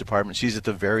maintenance department. She's at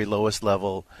the very lowest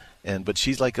level, but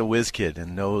she's like a whiz kid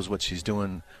and knows what she's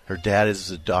doing. Her dad is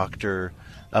a doctor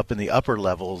up in the upper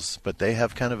levels, but they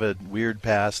have kind of a weird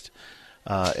past.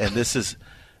 And this is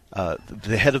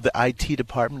the head of the IT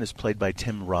department is played by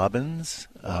Tim Robbins.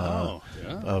 Wow.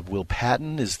 Will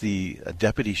Patton is the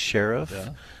deputy sheriff. Yeah.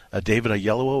 David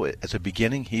Oyelowo at the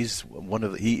beginning, he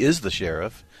is the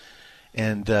sheriff.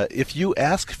 And if you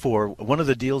ask for, one of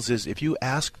the deals is if you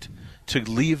asked to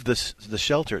leave the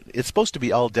shelter, it's supposed to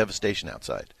be all devastation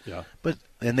outside. Yeah.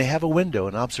 And they have a window,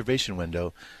 an observation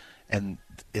window, and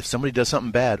if somebody does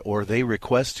something bad or they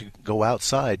request to go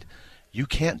outside, you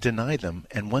can't deny them.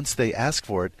 And once they ask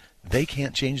for it, they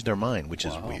can't change their mind, which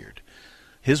is weird.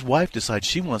 His wife decides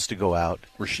she wants to go out.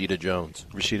 Rashida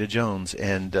Jones.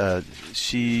 And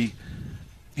she,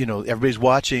 everybody's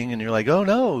watching, and you're like, oh,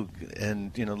 no.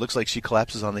 And, it looks like she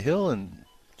collapses on the hill, and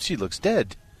she looks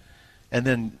dead. And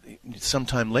then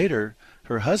sometime later,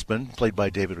 her husband, played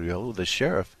by David Oyelowo, the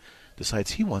sheriff,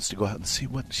 decides he wants to go out and see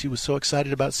what she was so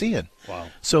excited about seeing. Wow.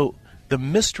 So the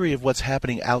mystery of what's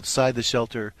happening outside the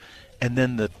shelter, and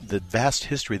then the vast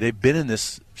history. They've been in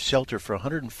this shelter for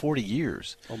 140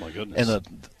 years. Oh, my goodness.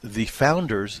 And the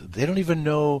founders, they don't even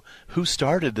know who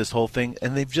started this whole thing,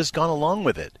 and they've just gone along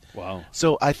with it. Wow.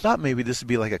 So I thought maybe this would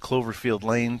be like a Cloverfield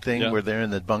Lane thing where they're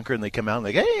in the bunker and they come out and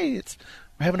like, hey,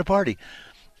 we're having a party.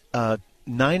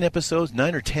 9 episodes,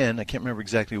 9 or 10, I can't remember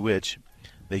exactly which.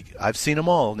 I've seen them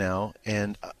all now,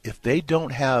 and if they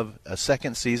don't have a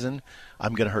second season,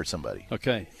 I'm going to hurt somebody.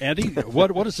 Okay. Andy,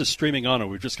 what is this streaming on?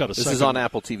 We've just got a This is on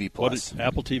Apple TV Plus.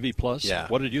 Apple TV Plus? Yeah.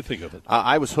 What did you think of it?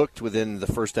 I was hooked within the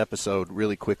first episode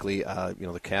really quickly.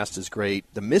 The cast is great.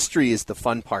 The mystery is the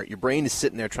fun part. Your brain is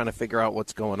sitting there trying to figure out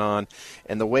what's going on.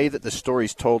 And the way that the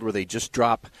story's told, where they just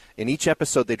drop, in each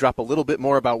episode, they drop a little bit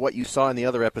more about what you saw in the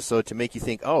other episode to make you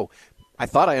think, oh, I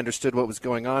thought I understood what was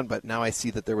going on, but now I see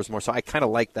that there was more. So I kind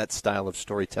of like that style of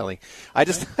storytelling. I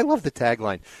love the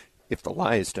tagline. If the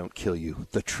lies don't kill you,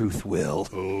 the truth will.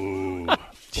 Oh.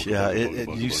 Yeah,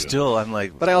 I'm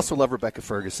like. But I also love Rebecca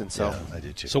Ferguson, so. Yeah, I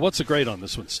do too. So what's the grade on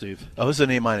this one, Steve? Oh, it's an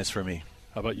A- for me.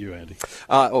 How about you, Andy?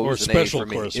 It was special an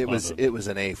A for me. It was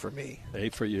an A for me. A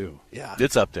for you. Yeah.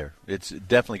 It's up there. It's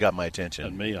definitely got my attention.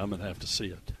 And me, I'm going to have to see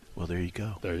it. Well, there you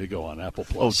go. There you go on Apple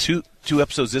Plus. Oh, two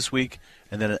episodes this week,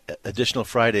 and then additional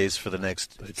Fridays for the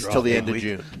next till the end of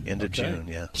June. End of June,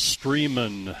 yeah.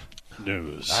 Streamin'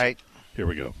 news. All right. Here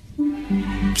we go.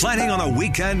 Planning on a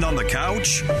weekend on the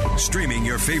couch? Streaming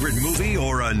your favorite movie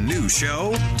or a new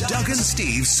show? Doug and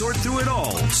Steve sort through it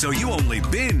all, so you only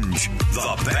binge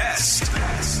the best.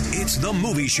 It's The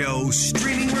Movie Show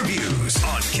Streaming Reviews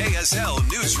on KSL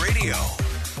News Radio.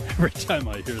 Every time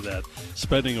I hear that,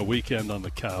 spending a weekend on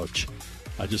the couch,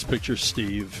 I just picture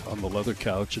Steve on the leather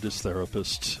couch at his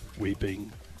therapist,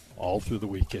 weeping all through the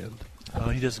weekend. Oh,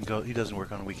 he doesn't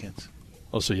work on weekends.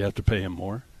 Oh, so you have to pay him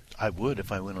more? I would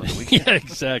if I went on the weekend. Yeah,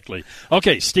 exactly.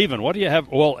 Okay, Stephen, what do you have?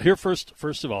 Well, here first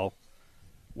of all,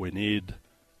 we need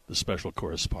the special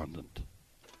correspondent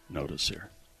notice here.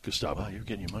 Gustavo. Wow, you're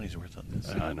getting your money's worth on this.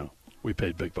 I know. We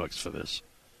paid big bucks for this.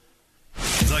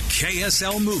 The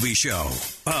KSL Movie Show.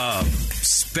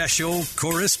 Special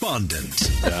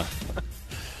correspondent. Yeah.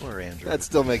 Poor Andrew. That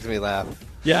still makes me laugh.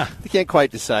 Yeah. I can't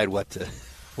quite decide what the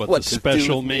to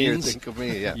special do with me or means. think of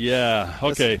me. Yeah. Yeah.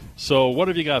 Okay. So what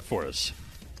have you got for us?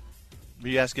 Are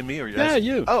you asking me or you? Yeah,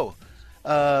 you. Oh,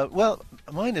 well,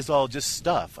 mine is all just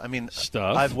stuff. I mean,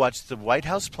 stuff. I've watched the White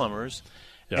House Plumbers,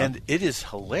 Yeah. and it is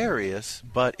hilarious.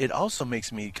 But it also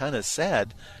makes me kind of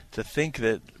sad to think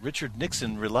that Richard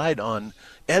Nixon relied on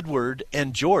Edward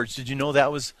and George. Did you know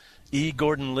that was E.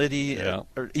 Gordon Liddy,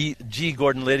 or G.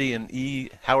 Gordon Liddy and E.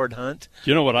 Howard Hunt?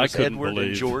 You know what I couldn't Edward believe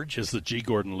and George? is that G.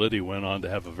 Gordon Liddy went on to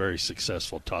have a very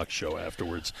successful talk show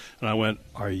afterwards. And I went,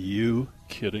 are you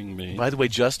kidding me? By the way,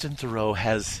 Justin Theroux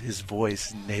has his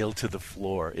voice nailed to the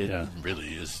floor. It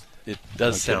really is. It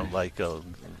does sound like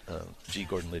G.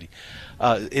 Gordon Liddy.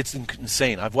 It's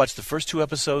insane. I've watched the first 2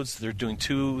 episodes. They're doing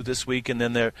 2 this week, and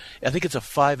then I think it's a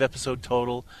 5-episode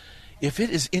total. If it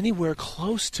is anywhere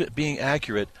close to being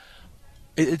accurate,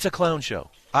 it's a clown show.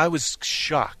 I was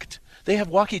shocked. They have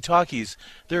walkie-talkies.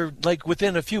 They're like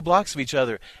within a few blocks of each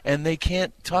other, and they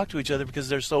can't talk to each other because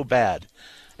they're so bad.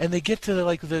 And they get to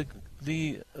like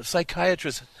the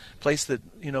psychiatrist place that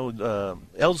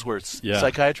Ellsworth's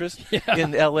psychiatrist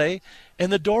in L.A.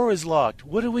 and the door is locked.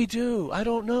 What do we do? I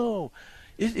don't know.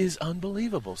 It is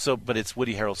unbelievable. So, but it's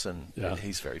Woody Harrelson. Yeah.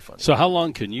 He's very funny. So how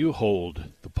long can you hold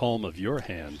the palm of your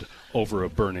hand over a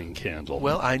burning candle?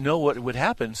 Well, I know what would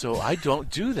happen, so I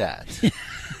don't do that.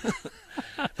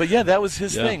 But yeah, that was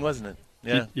his thing, wasn't it?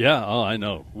 Yeah. Yeah. Oh, I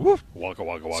know. Woof. Waka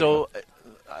waka waka. So.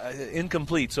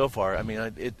 Incomplete so far. I mean,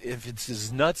 if it's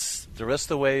as nuts the rest of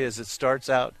the way as it starts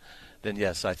out, then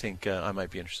yes, I think I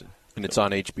might be interested. And it's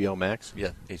on HBO Max?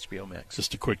 Yeah, HBO Max.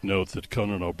 Just a quick note that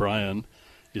Conan O'Brien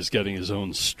is getting his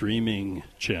own streaming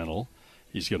channel.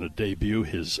 He's going to debut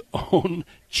his own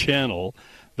channel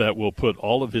that will put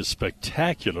all of his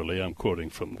spectacularly, I'm quoting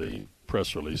from the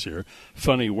press release here,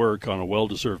 funny work on a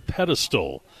well-deserved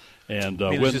pedestal. And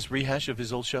it's just rehash of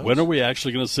his old shows? When are we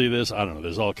actually going to see this? I don't know.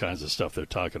 There's all kinds of stuff they're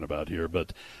talking about here,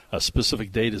 but a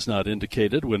specific date is not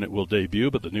indicated when it will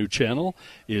debut, but the new channel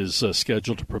is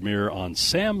scheduled to premiere on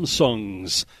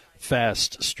Samsung's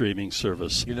fast streaming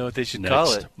service. You know what they should next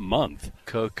call it? Month.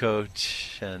 Coco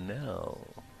Chanel.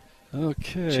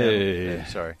 Okay.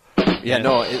 Sorry. Yeah,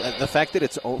 no. The fact that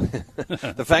it's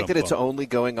only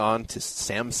going on to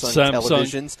Samsung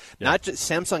televisions, not just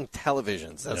Samsung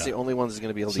televisions. That's the only ones that's going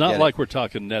to be able to get it. It's not like we're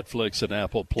talking Netflix and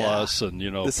Apple Plus and this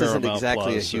Paramount isn't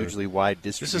exactly Plus a hugely wide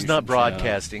distribution. This is not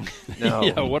broadcasting. No.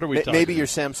 Yeah, what are we talking Maybe about? your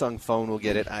Samsung phone will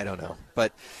get it. I don't know.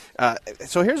 But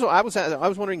so here's what I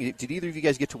was wondering. Did either of you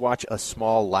guys get to watch A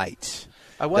Small Light?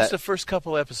 I watched the first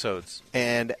couple episodes.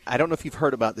 And I don't know if you've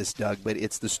heard about this, Doug, but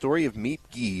it's the story of Miep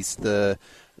Gies, the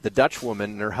Dutch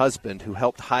woman and her husband who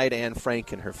helped hide Anne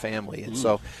Frank and her family. And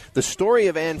so the story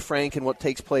of Anne Frank and what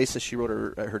takes place as she wrote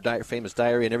her famous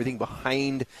diary and everything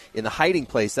behind in the hiding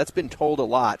place, that's been told a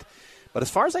lot. But as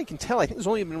far as I can tell, I think there's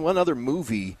only been one other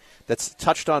movie that's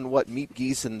touched on what Miep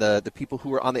Gies and the people who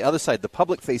were on the other side, the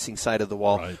public-facing side of the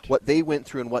wall, what they went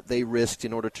through and what they risked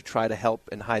in order to try to help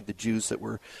and hide the Jews that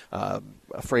were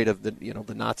afraid of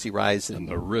the Nazi rise. And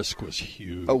the risk was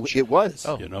huge. Oh, it was.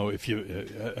 You know, if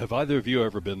you have either of you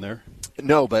ever been there?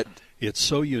 No, but it's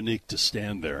so unique to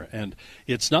stand there. And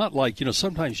it's not like,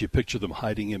 sometimes you picture them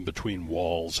hiding in between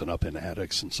walls and up in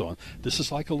attics and so on. This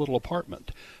is like a little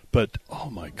apartment. But, oh,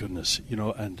 my goodness,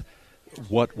 and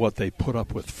what they put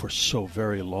up with for so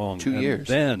very long. 2 years. And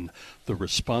then the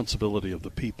responsibility of the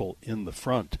people in the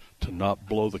front to not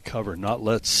blow the cover, not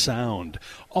let sound,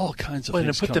 all kinds of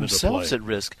things put come into themselves play. at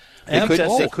risk.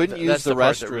 They couldn't use the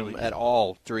restroom at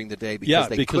all during the day because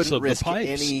they couldn't risk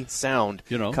any sound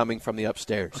coming from the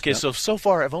upstairs. Okay, so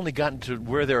far I've only gotten to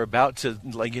where they're about to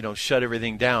shut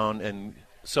everything down, and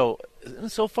so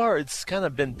far it's kind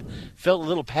of felt a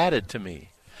little padded to me.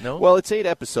 No? Well, it's 8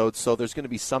 episodes, so there's going to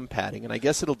be some padding, and I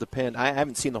guess it'll depend. I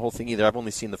haven't seen the whole thing either. I've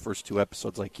only seen the first 2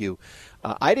 episodes like you.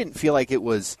 I didn't feel like it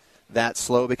was that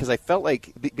slow because I felt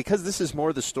like because this is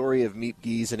more the story of Miep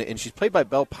Gies, and she's played by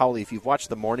Belle Powley. If you've watched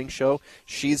The Morning Show,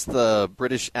 she's the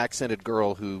British accented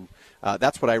girl who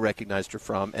that's what I recognized her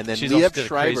from. And then she's Liev also got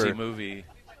Schreiber, a crazy movie.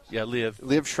 Yeah,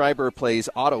 Liev Schreiber plays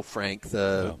Otto Frank,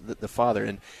 the father,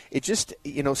 and it just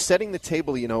setting the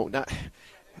table. Not.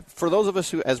 For those of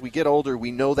us who, as we get older, we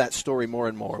know that story more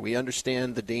and more. We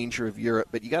understand the danger of Europe,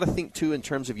 but you got to think, too, in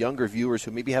terms of younger viewers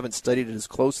who maybe haven't studied it as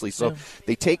closely. So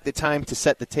they take the time to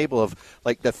set the table of,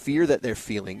 the fear that they're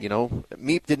feeling.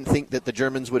 Miep didn't think that the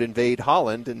Germans would invade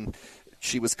Holland, and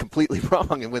she was completely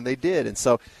wrong when they did. And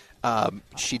so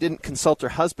She didn't consult her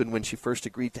husband when she first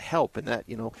agreed to help, and that,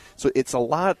 so it's a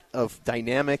lot of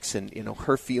dynamics and,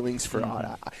 her feelings for.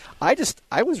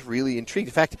 I was really intrigued.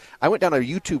 In fact, I went down a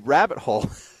YouTube rabbit hole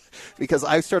because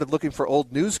I started looking for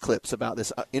old news clips about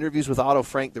this, interviews with Otto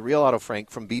Frank, the real Otto Frank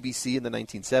from BBC in the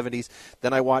 1970s.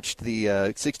 Then I watched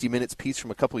the 60 Minutes piece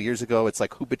from a couple of years ago. It's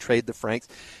like, who betrayed the Franks?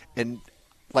 And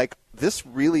this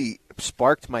really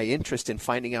sparked my interest in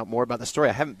finding out more about the story.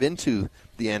 I haven't been to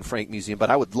the Anne Frank Museum, but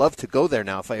I would love to go there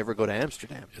now if I ever go to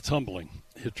Amsterdam. It's humbling.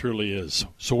 It truly is.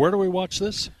 So where do we watch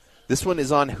this? This one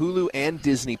is on Hulu and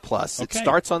Disney+. Okay. It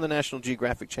starts on the National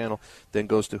Geographic Channel, then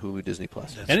goes to Hulu, Disney+.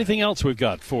 Anything else we've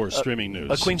got for streaming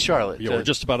news? Queen Charlotte. Yeah, we're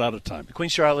just about out of time. Queen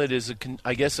Charlotte is,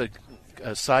 I guess, a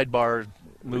sidebar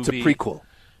movie. It's a prequel.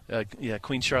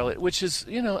 Queen Charlotte, which is,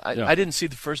 I didn't see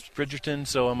the first Bridgerton,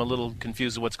 so I'm a little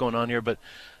confused with what's going on here. But,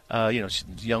 a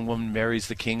young woman marries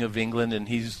the King of England, and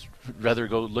he's rather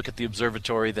go look at the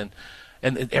observatory than.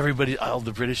 And everybody, all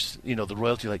the British, the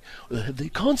royalty, like, have they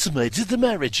consummated the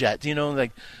marriage yet?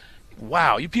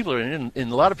 Wow, you people are in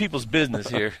a lot of people's business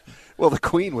here. Well, the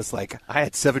Queen was like, I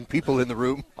had 7 people in the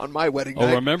room on my wedding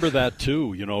night. Oh, remember that, too,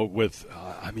 with,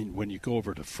 when you go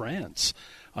over to France,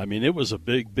 it was a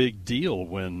big, big deal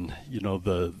when,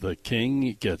 the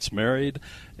king gets married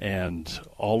and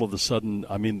all of a sudden,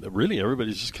 really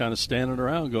everybody's just kind of standing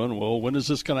around going, well, when is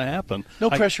this going to happen? No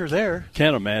pressure there.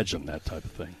 Can't imagine that type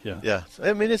of thing. Yeah. Yeah.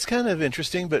 It's kind of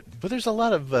interesting, but there's a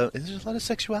lot of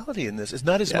sexuality in this. It's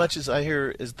not as much as I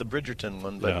hear as the Bridgerton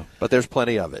one, but there's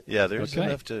plenty of it. Yeah, there's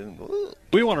enough to.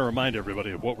 We want to remind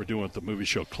everybody of what we're doing at the Movie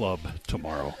Show Club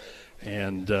tomorrow.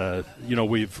 And,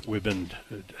 we've been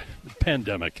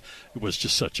pandemic. It was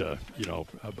just such a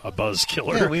buzz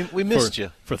killer. Yeah, we missed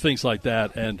you. For things like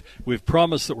that. And we've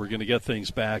promised that we're going to get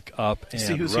things back up and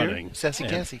see who's running. Here? Sassy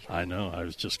Cassie. I know. I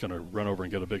was just going to run over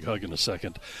and get a big hug in a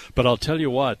second. But I'll tell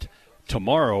you what,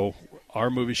 tomorrow our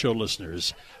Movie Show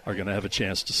listeners are going to have a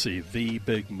chance to see the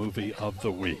big movie of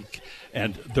the week.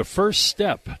 And the first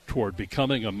step toward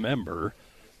becoming a member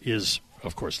is,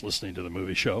 of course, listening to the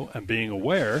Movie Show and being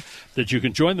aware that you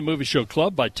can join the Movie Show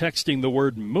Club by texting the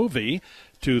word movie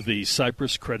to the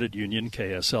Cyprus Credit Union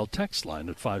KSL text line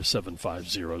at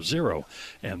 57500.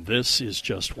 And this is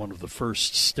just one of the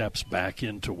first steps back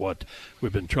into what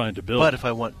we've been trying to build. But if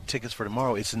I want tickets for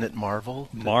tomorrow, isn't it Marvel?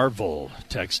 Marvel.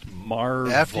 Text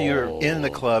Marvel. After you're in the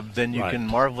club, then you can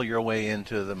Marvel your way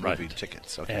into the movie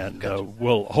tickets. Okay, and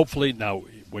we'll hopefully, now,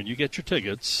 when you get your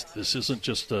tickets, this isn't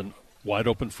just an wide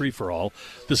open free-for-all.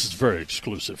 This is very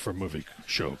exclusive for Movie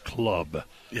Show Club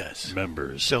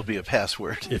members. There'll be a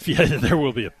password. There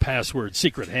will be a password,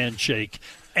 secret handshake,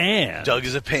 and... Doug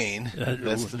is a pain.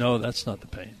 No, that's not the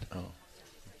pain. Oh.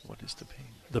 What is the pain?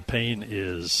 The pain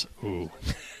is,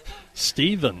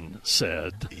 Stephen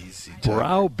said,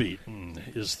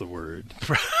 browbeaten is the word.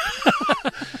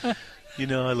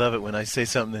 I love it when I say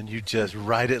something and you just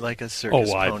ride it like a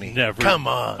circus pony. Come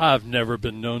on. I've never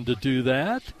been known to do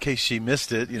that. In case she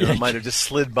missed it, it might have just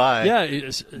slid by. Yeah,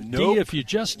 D, if you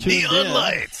just tuned in. Neon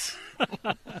lights.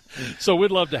 So we'd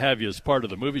love to have you as part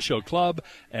of the Movie Show Club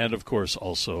and, of course,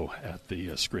 also at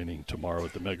the screening tomorrow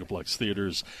at the Megaplex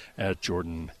Theaters at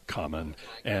Jordan Common.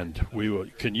 And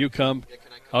can you come?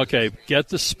 Okay, get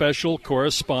the special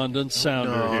correspondent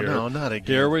sounder here. No, not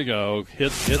again. Here we go.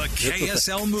 Hit the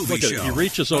KSL Movie Show. He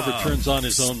reaches over, turns on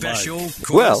his own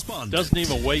mic. Doesn't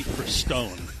even wait for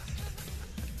Stone.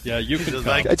 Yeah, you can come.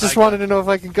 I just wanted to know if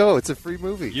I can go. It's a free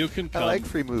movie. You can come. I like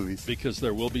free movies. Because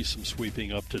there will be some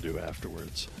sweeping up to do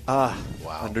afterwards. Wow.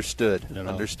 Understood.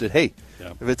 Understood. Hey,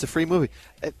 if it's a free movie.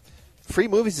 Free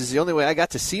movies is the only way I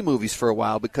got to see movies for a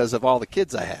while because of all the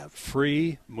kids I have.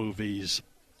 Free movies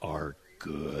are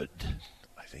good.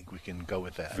 I think we can go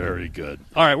with that. Very good.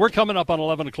 All right, we're coming up on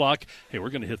 11 o'clock. Hey,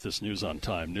 we're going to hit this news on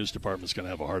time. News department's going to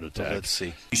have a heart attack. Let's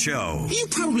see. Show. You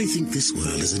probably think this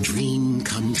world is a dream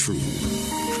come true,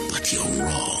 but you're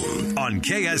wrong. On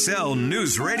KSL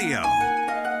News Radio.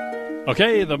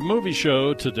 Okay, the movie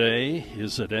show today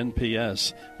is at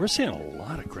NPS. We're seeing a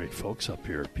lot of great folks up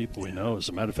here, people we know. As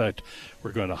a matter of fact,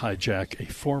 we're going to hijack a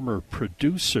former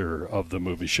producer of the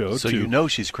movie show. So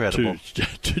she's credible.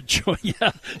 To join.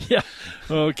 Yeah.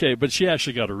 Okay, but she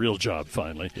actually got a real job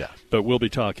finally. Yeah. But we'll be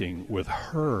talking with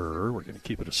her. We're going to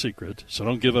keep it a secret, so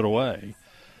don't give it away,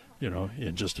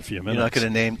 in just a few minutes. You're not going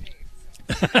to name...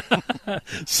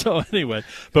 So anyway,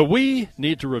 but we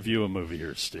need to review a movie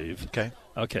here, Steve.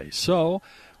 Okay, so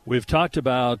we've talked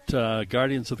about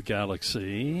Guardians of the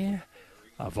Galaxy,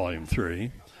 Volume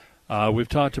 3. We've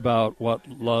talked about what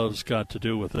love's got to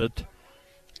do with it.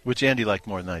 Which Andy liked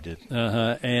more than I did.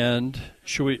 And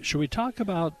should we talk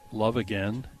about Love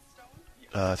Again?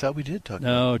 I thought we did talk about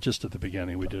No, just at the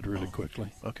beginning. We did really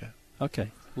quickly.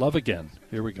 Okay. Love Again.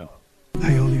 Here we go.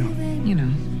 You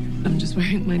know, I'm just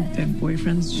wearing my dead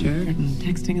boyfriend's shirt and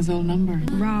texting his old number.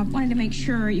 Rob, wanted to make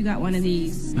sure you got one of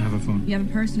these. I have a phone. You have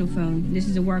a personal phone. This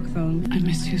is a work phone. I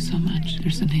miss you so much.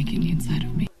 There's an aching inside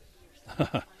of me.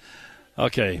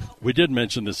 Okay, we did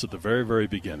mention this at the very, very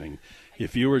beginning.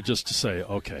 If you were just to say,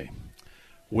 okay,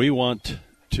 we want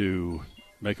to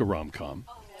make a rom-com.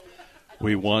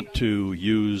 We want to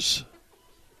use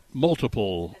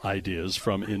multiple ideas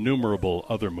from innumerable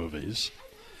other movies.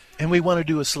 And we want to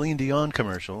do a Celine Dion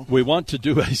commercial. We want to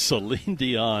do a Celine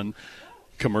Dion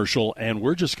commercial, and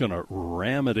we're just going to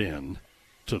ram it in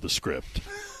to the script.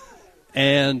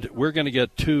 And we're going to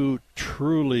get two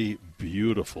truly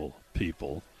beautiful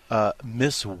people.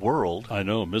 Miss World. I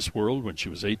know, Miss World when she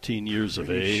was 18 years of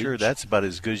age. Sure, that's about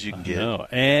as good as you can get. No,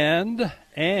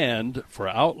 and for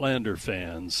Outlander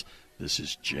fans, this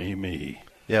is Jamie.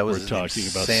 Yeah, we're talking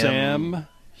about Sam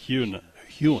Heughan.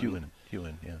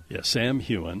 Yeah, Sam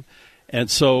Heughan. And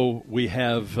so we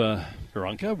have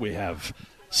Veronica, we have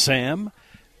Sam,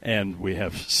 and we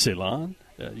have Celine.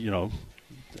 What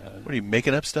are you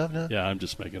making up stuff now? Yeah, I'm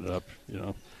just making it up.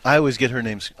 I always get her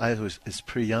names. It's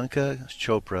Priyanka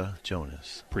Chopra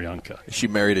Jonas. Priyanka. She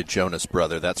married a Jonas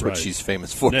brother. That's what she's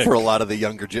famous for Nick. for a lot of the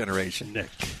younger generation. Nick.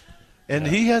 And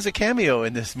he has a cameo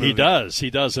in this movie. He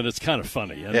does, and it's kind of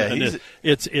funny. And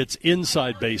it's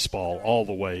inside baseball all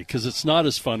the way, because it's not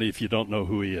as funny if you don't know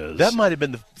who he is. That might have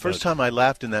been the first time I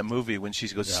laughed in that movie when she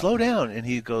goes, slow down, and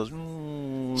he goes,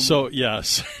 So,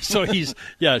 yes. So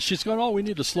she's going, oh, we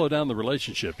need to slow down the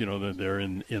relationship. They're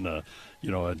in a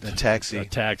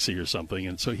taxi or something,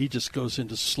 and so he just goes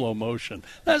into slow motion.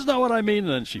 That's not what I mean,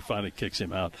 and then she finally kicks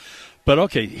him out. But,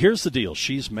 okay, here's the deal.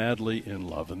 She's madly in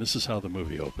love, and this is how the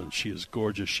movie opens. She is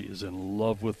gorgeous. She is in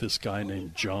love with this guy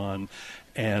named John,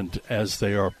 and as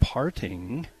they are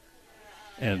parting,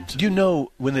 and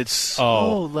when it's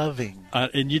so loving,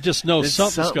 and you just know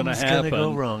something's going to happen. Going to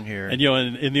go wrong here. And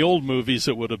in the old movies,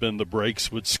 it would have been the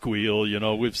brakes would squeal.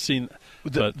 We've seen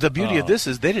the beauty of this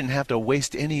is they didn't have to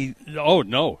waste any. Oh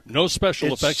no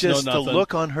special effects. Just no nothing. The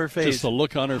look on her face. Just the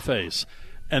look on her face.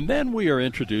 And then we are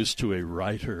introduced to a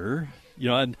writer,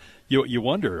 and you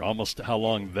wonder almost how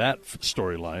long that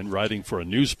storyline, writing for a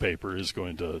newspaper, is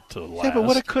going to last. Yeah, but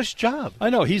what a cush job. I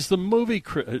know. He's the movie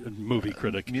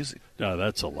critic. Music. No,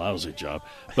 that's a lousy job.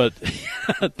 But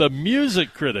the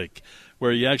music critic,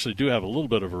 where you actually do have a little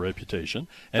bit of a reputation.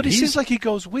 And but he seems like he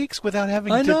goes weeks without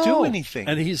having to do anything.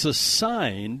 And he's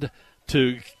assigned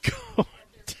to go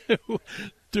to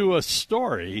do a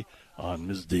story on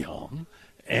Ms. Dion,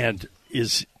 and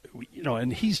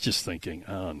and he's just thinking,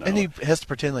 oh no. And he has to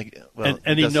pretend like,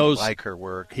 and he knows like her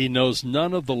work. He knows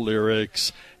none of the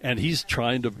lyrics, and he's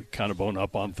trying to kind of bone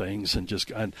up on things, and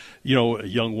a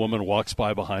young woman walks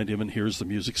by behind him and hears the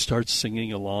music, starts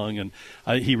singing along, and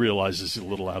he realizes he's a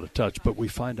little out of touch. But we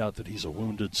find out that he's a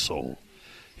wounded soul.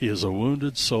 He is a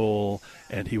wounded soul,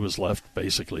 and he was left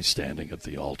basically standing at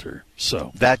the altar.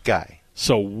 So that guy.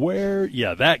 So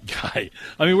that guy.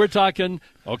 I mean, we're talking,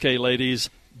 okay, ladies,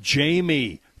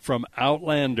 Jamie from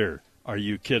Outlander. Are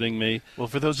you kidding me? Well,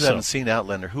 for those who haven't seen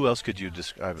Outlander, who else could you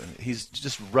describe him? He's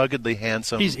just ruggedly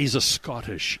handsome. He's a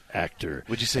Scottish actor.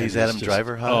 Would you say he's Adam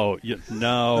Driver hot? Oh,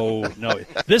 no.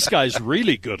 This guy's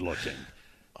really good looking.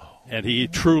 And he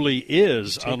truly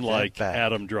is, unlike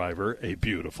Adam Driver, a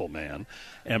beautiful man.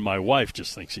 And my wife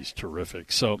just thinks he's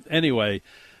terrific. So anyway,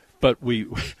 but we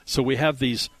have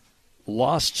these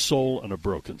lost soul and a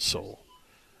broken soul.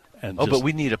 And but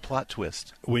we need a plot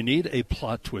twist. We need a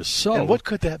plot twist. So, and what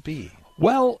could that be?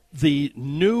 Well, the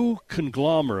new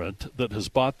conglomerate that has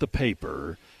bought the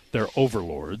paper, their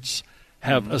overlords,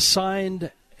 have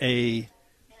assigned a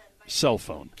cell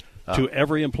phone to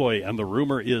every employee, and the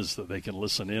rumor is that they can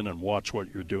listen in and watch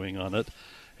what you're doing on it,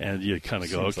 and you kind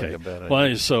of go, okay.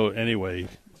 Well, so anyway,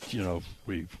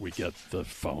 we get the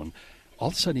phone. All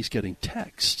of a sudden, he's getting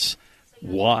texts.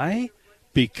 Why?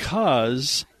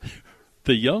 Because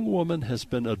the young woman has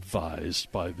been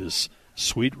advised by this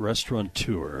sweet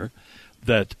restaurateur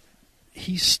that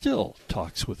he still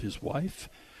talks with his wife.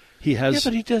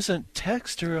 But he doesn't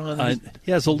text her on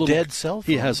his dead cell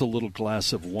phone. He has a little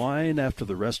glass of wine after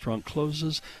the restaurant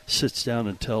closes, sits down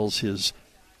and tells his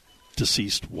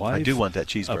deceased wife I do want that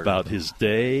cheeseburger. About his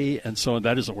day and so on.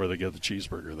 That isn't where they get the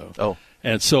cheeseburger, though. Oh.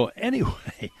 And so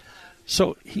anyway,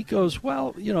 so he goes,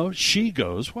 she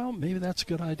goes, maybe that's a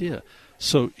good idea.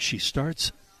 So she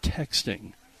starts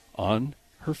texting on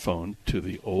her phone to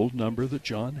the old number that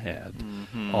John had,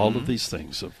 all of these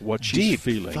things of what she's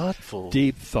feeling.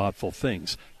 Deep, thoughtful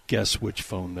things. Guess which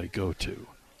phone they go to?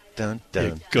 Dun, dun,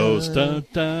 it goes dun,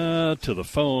 dun, to the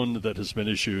phone that has been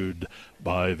issued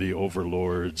by the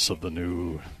overlords of the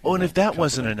new. Oh, and if that company.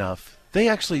 wasn't enough, they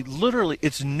actually literally,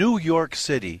 it's New York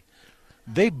City.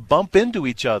 They bump into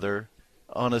each other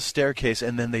on a staircase,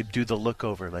 and then they do the look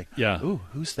over like, ooh,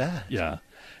 who's that? Yeah.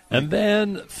 And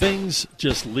then things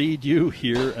just lead you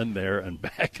here and there and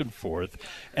back and forth.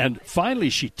 And finally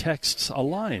she texts a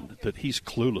line that he's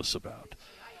clueless about.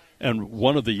 And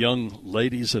one of the young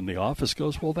ladies in the office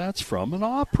goes, well, that's from an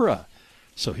opera.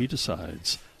 So he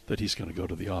decides that he's going to go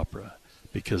to the opera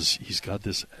because he's got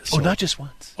this. So, not just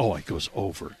once. Oh, it goes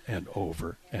over and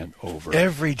over and over.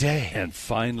 Every day. And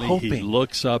finally he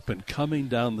looks up, and coming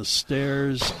down the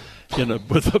stairs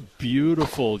with a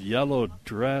beautiful yellow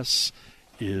dress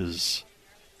is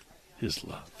his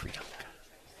love, Priyanka.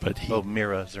 But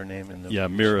Mira is her name.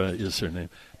 Mira is her name.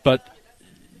 But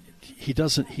he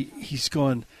doesn't. He's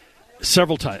gone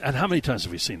several times. And how many times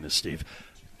have we seen this, Steve?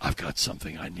 I've got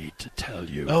something I need to tell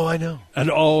you. Oh, I know. And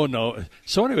oh no.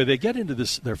 So anyway, they get into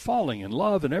this. They're falling in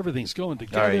love, and everything's going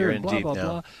together. All right, you're and in blah deep blah now.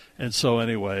 blah. And so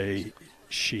anyway,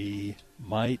 she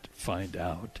might find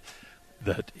out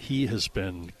that he has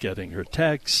been getting her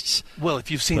texts. Well,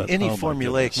 if you've seen any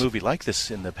formulaic movie like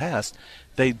this in the past,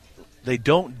 they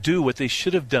don't do what they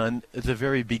should have done at the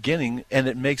very beginning, and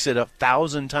it makes it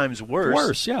 1,000 times worse.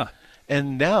 Worse, yeah.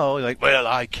 And now, well,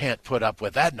 I can't put up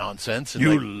with that nonsense. And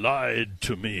you lied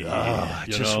to me. I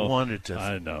just wanted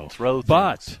to throw things.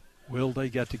 But will they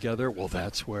get together? Well,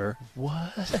 that's where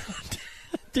what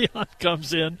Dion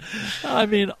comes in. I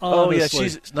mean, honestly. Oh, yeah,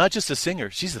 she's not just a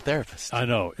singer. She's a therapist. I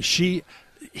know. He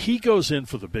goes in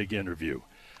for the big interview,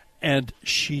 and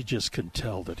she just can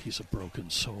tell that he's a broken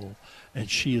soul. And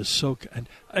she is so. And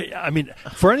I mean,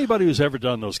 for anybody who's ever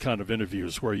done those kind of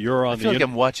interviews where you're on I feel like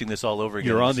I'm watching this all over again.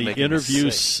 You're on the interview,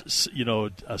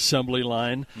 assembly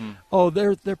line. Oh,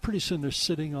 they're pretty soon they're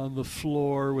sitting on the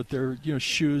floor with their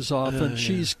shoes off, and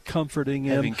she's comforting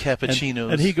him, having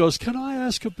cappuccinos. And he goes, "Can I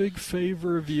ask a big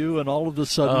favor of you?" And all of a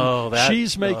sudden,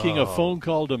 she's making a phone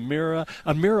call to Mira.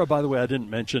 And Mira, by the way, I didn't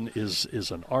mention is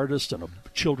an artist and a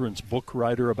children's book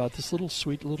writer about this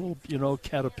sweet little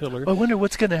caterpillar. I wonder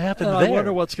what's going to happen there. I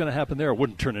wonder what's going to happen there. It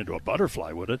wouldn't turn into a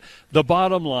butterfly, would it? The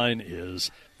bottom line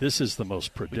is this is the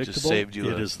most predictable. We just saved you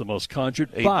it is the most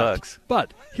conjured. $8.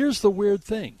 But here's the weird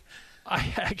thing.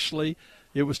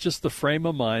 It was just the frame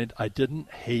of mind. I didn't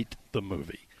hate the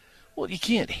movie. Well, you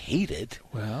can't hate it.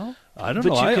 Well, I don't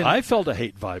know. I felt a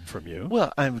hate vibe from you.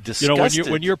 Well, I'm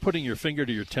disgusted. When you're putting your finger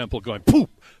to your temple going,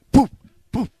 poop, poop,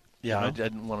 poop. Yeah, I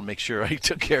didn't want to make sure I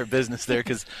took care of business there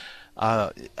because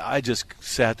I just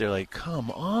sat there like,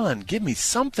 come on, give me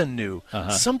something new,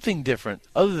 something different,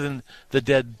 other than the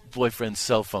dead boyfriend's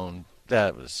cell phone.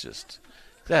 That was just,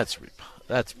 that's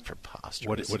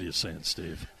preposterous. What are you saying,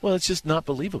 Steve? Well, it's just not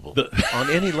believable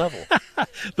on any level.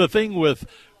 The thing with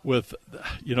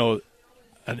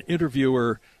an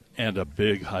interviewer and a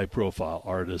big high-profile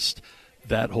artist,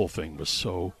 that whole thing was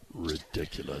so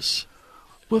ridiculous.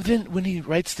 Well, then when he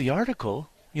writes the article,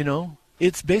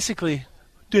 it's basically,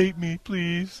 date me,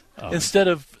 please. Instead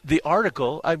of the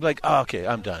article, I'm like, oh, okay,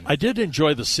 I'm done. I did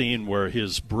enjoy the scene where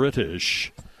his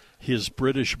British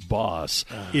boss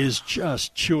is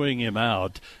just chewing him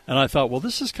out. And I thought, well,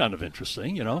 this is kind of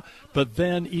interesting, But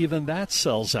then even that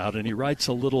sells out, and he writes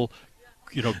a little,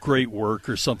 great work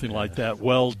or something like that,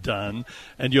 well done.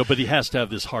 And but he has to have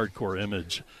this hardcore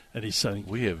image. And he's saying,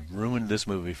 we have ruined this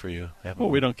movie for you. Well,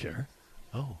 we don't care.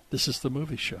 Oh. This is the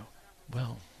movie show.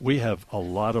 Well, we have a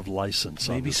lot of license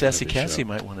on this maybe Sassy movie Cassie show.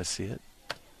 might want to see it.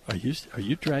 Are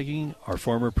you dragging our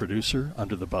former producer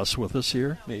under the bus with us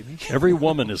here? Maybe. Every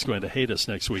woman is going to hate us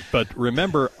next week. But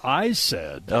remember, I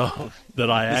said that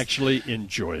I actually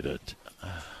enjoyed it.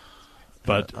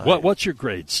 But what's your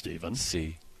grade, Stephen?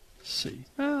 C.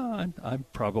 Well, I'm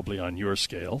probably on your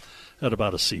scale at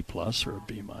about a C+ or a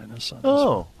B- on this.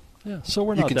 Oh. Yeah, so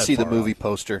we're not that far You can see the movie off.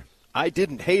 Poster. I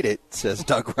didn't hate it, says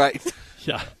Doug Wright.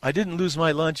 Yeah. I didn't lose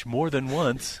my lunch more than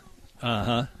once.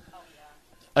 Uh-huh.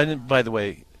 And by the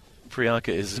way, Priyanka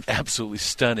is absolutely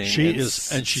stunning. She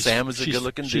is, and Sam is a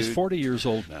good-looking dude. She's 40 years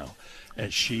old now,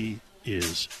 and she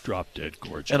is drop-dead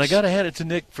gorgeous. And I got to hand it to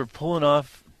Nick for pulling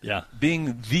off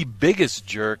being the biggest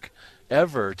jerk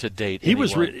ever to date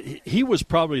anyone. He was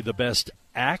probably the best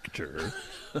actor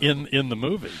in the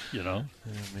movie,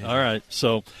 All right,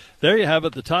 so there you have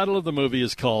it. The title of the movie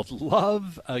is called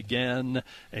Love Again,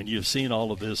 and you've seen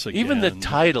all of this again. Even the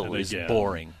title is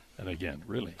boring. And again,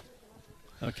 really.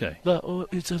 Okay.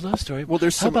 It's a love story. Well,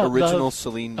 there's some original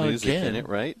Celine music in it,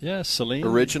 right? Yeah, Celine.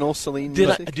 Original Celine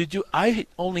music. I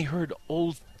only heard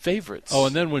old favorites. Oh,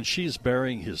 and then when she's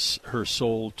bearing her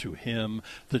soul to him,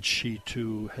 that she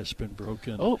too has been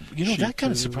broken. Oh, that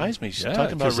kind of surprised me. She's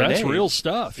talking about Renee. That's Renee. real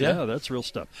stuff. Yeah, that's real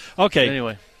stuff. Okay.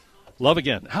 Anyway. Love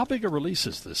Again. How big a release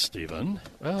is this, Stephen?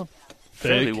 Well,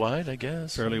 fairly wide, I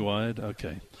guess. Fairly wide.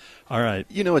 Okay. All right.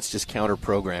 It's just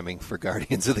counter-programming for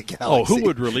Guardians of the Galaxy. Oh, who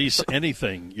would release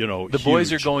anything, The huge?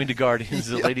 boys are going to Guardians,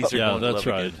 the ladies are going to Love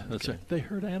right. Again. That's right. They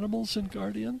heard animals in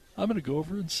Guardian? I'm going to go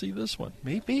over and see this one.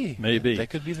 Maybe. That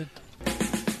could be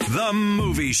The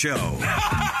Movie Show.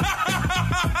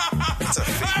 It's a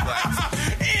fake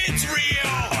laugh. It's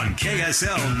real. On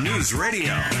KSL News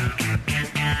Radio.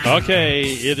 Okay,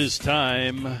 it is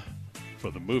time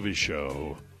for the Movie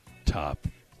Show Top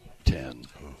 10.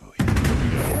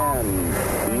 10,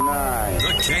 9.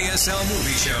 The KSL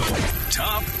Movie Show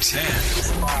Top 10.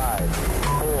 5,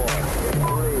 4,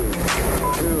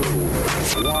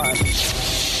 3, 2,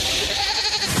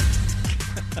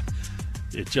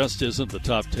 1. It just isn't the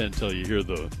top 10 till you hear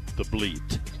the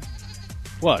bleat.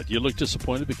 What? You look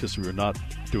disappointed because we were not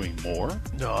doing more?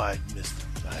 No, I missed.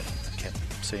 I can't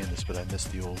say this, but I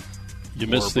missed the old. You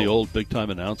missed the old big time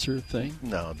announcer thing?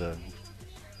 No, the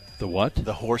what?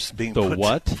 The horse being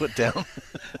put down.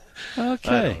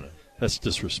 Okay. That's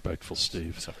disrespectful,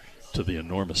 Steve. Sorry. To the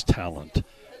enormous talent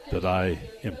that I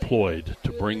employed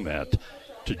to bring that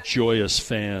to joyous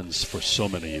fans for so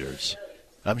many years.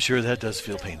 I'm sure that does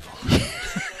feel painful.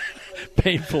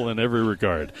 Painful in every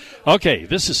regard. Okay,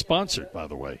 this is sponsored, by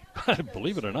the way.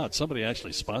 Believe it or not, somebody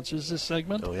actually sponsors this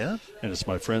segment. Oh, yeah? And it's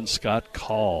my friend Scott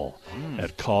Call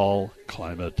at Call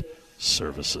Climate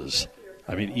Services.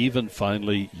 I mean, even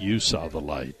finally you saw the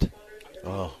light.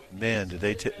 Oh, man, did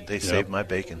they saved my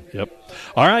bacon. Yep.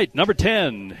 All right, number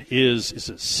 10 is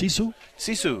it Sisu?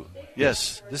 Sisu,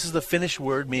 yes. This is the Finnish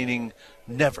word meaning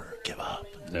never give up.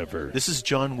 Never. This is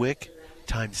John Wick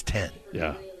times 10.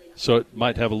 Yeah. So it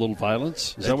might have a little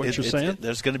violence? Is that what you're saying?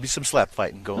 There's going to be some slap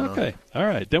fighting going on. Okay. All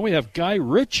right. Then we have Guy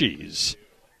Ritchie's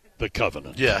The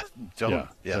Covenant. Yeah.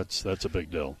 That's a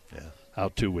big deal. Yeah.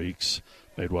 Out 2 weeks.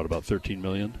 Made, what, about $13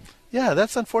 million? Yeah,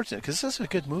 that's unfortunate because this is a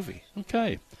good movie.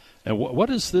 Okay. And what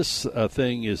is this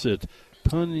thing? Is it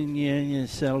Punyanya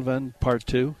Selvan Part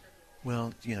 2?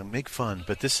 Well, make fun,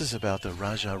 but this is about the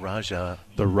Raja.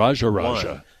 The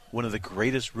Raja. One of the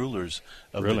greatest rulers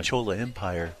of the Chola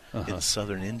Empire in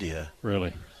southern India.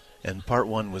 Really? And Part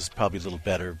 1 was probably a little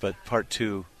better, but Part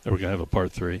 2... Are we going to have a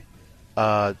Part 3?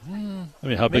 I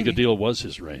mean, how big a deal was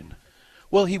his reign?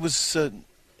 Well, he was...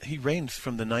 he reigned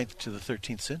from the 9th to the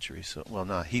 13th century. So, well,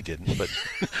 no, he didn't, but...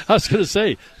 I was going to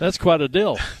say, that's quite a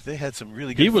deal. They had some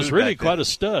really good He was food really back quite then. a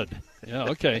stud. Yeah,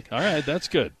 okay. All right, that's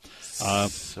good.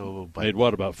 Made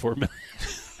what, about $4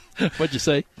 million? What'd you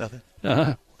say? Nothing.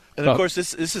 Uh-huh. And, of course,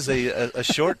 this is a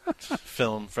short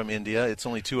film from India. It's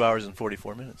only 2 hours and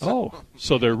 44 minutes. Oh,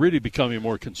 so they're really becoming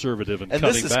more conservative and cutting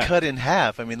back. And this is cut in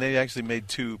half. I mean, they actually made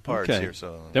 2 parts here.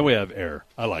 So then we have Air.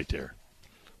 I liked Air.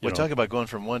 We're talking about going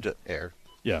from 1 to Air.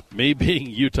 Yeah, me being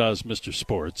Utah's Mr.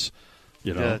 Sports,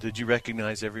 Yeah, did you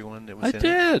recognize everyone that was in it?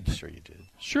 I did. Sure you did.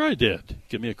 Sure I did.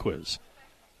 Give me a quiz.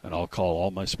 And I'll call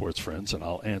all my sports friends, and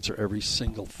I'll answer every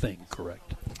single thing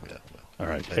correct. Yeah. All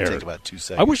right, That'd Air. take about 2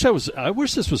 seconds. I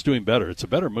wish this was doing better. It's a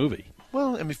better movie.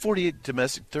 Well, I mean, 48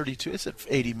 domestic, 32. It's at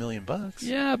 $80 million.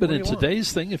 Yeah, but in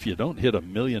today's thing, if you don't hit $1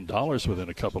 million within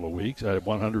a couple of weeks,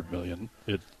 $100 million,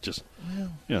 it just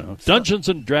Dungeons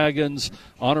and Dragons,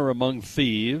 Honor Among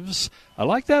Thieves. I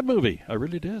like that movie. I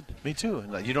really did. Me too.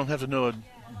 And you don't have to know a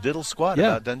diddle squat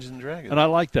about Dungeons and Dragons. And I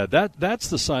like that. That's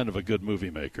the sign of a good movie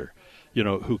maker.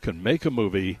 Who can make a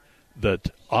movie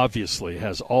that obviously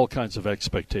has all kinds of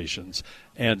expectations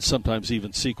and sometimes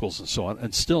even sequels and so on,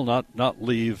 and still not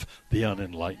leave the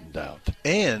unenlightened out.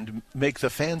 And make the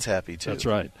fans happy, too. That's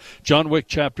right. John Wick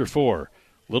Chapter 4.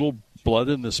 Little blood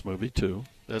in this movie, too.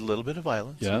 A little bit of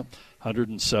violence. Yeah.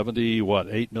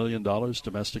 $8 million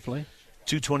domestically?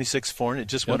 $226 foreign. It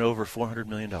just went over $400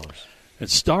 million. And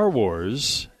Star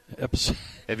Wars... episode.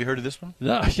 Have you heard of this one?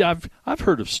 No, yeah, I've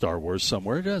heard of Star Wars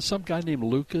somewhere. Some guy named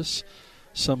Lucas...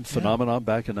 Some phenomenon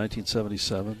back in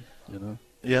 1977,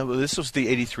 Yeah, well, this was the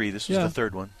 83. This was the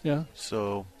third one. Yeah.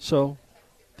 So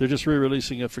they're just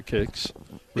re-releasing it for kicks.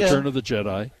 Return of the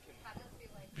Jedi.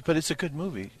 But it's a good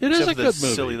movie. It is a good movie.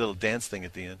 Silly little dance thing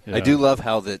at the end. Yeah. I do love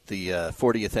how that the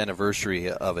 40th anniversary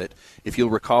of it, if you'll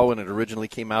recall when it originally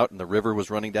came out and the river was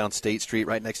running down State Street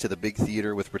right next to the big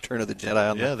theater with Return of the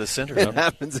Jedi on the center. It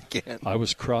happens again. I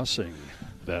was crossing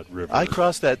that river. I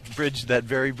crossed that bridge, that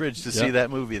very bridge, to see that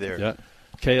movie there. Yeah.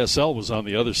 KSL was on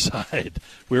the other side.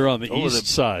 We were on the east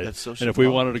side. And if we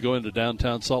wanted to go into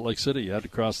downtown Salt Lake City, you had to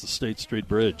cross the State Street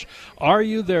Bridge. Are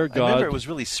you there, God? I remember it was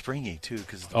really springy, too.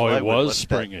 It was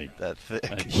springy. That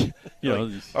thick.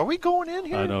 And, are we going in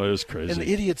here? I know, it was crazy. And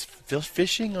the idiots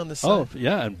fishing on the side. Oh,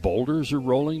 yeah, and boulders are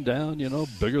rolling down,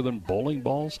 bigger than bowling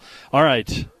balls. All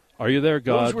right. Are you there,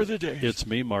 God? Those were the days. It's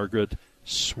me, Margaret.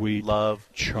 Sweet,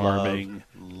 charming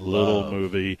love little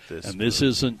movie. This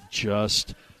isn't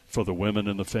just for the women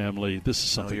in the family. This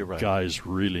is something guys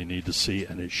really need to see,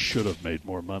 and it should have made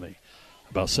more money.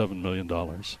 About $7 million.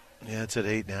 Yeah, it's at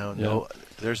 8 now. Yeah. No,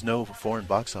 there's no foreign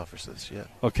box offices yet.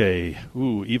 Okay.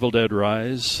 Evil Dead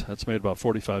Rise. That's made about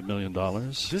 $45 million.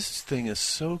 This thing is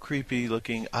so creepy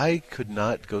looking. I could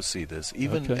not go see this,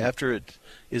 even after it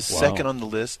is second on the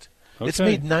list. Okay. It's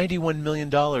made $91 million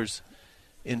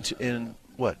in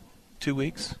what, 2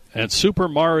 weeks? And Super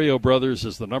Mario Brothers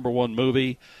is the #1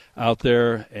 movie out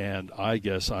there, and I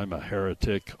guess I'm a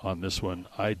heretic on this one.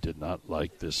 I did not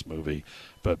like this movie,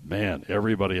 but man,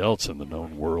 everybody else in the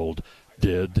known world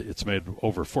did. It's made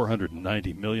over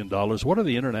 $490 million. What are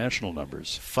the international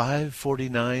numbers?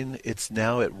 549. It's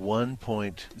now at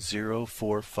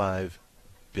 $1.045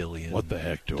 billion. What the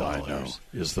heck do I know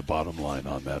is the bottom line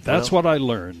on that. That's what I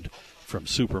learned from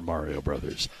Super Mario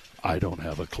Brothers. I don't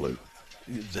have a clue.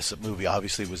 This movie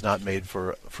obviously was not made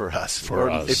for us. For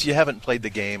us. If you haven't played the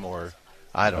game, or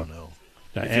I don't know.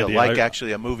 Now, if Andy, you like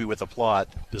actually a movie with a plot.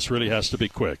 This really has to be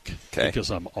quick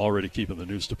because I'm already keeping the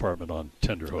news department on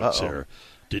tenterhooks here.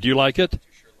 Did you like it?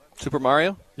 Super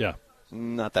Mario? Yeah.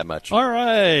 Not that much. All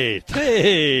right.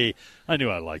 Hey, I knew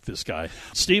I liked this guy.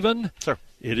 Stephen, sir,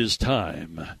 it is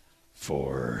time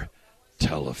for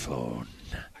telephone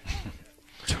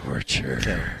torture.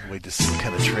 Wait to see what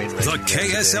kind of train wreck. The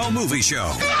KSL Movie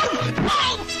Show.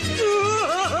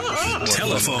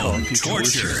 Telephone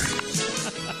torture.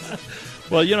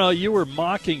 Well, you were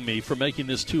mocking me for making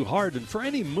this too hard. And for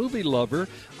any movie lover,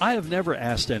 I have never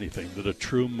asked anything that a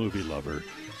true movie lover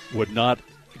would not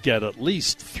get at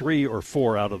least 3 or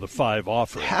 4 out of the 5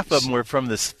 offerings. Half of them were from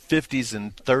the 50s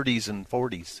and 30s and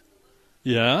 40s.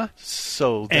 Yeah?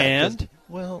 So that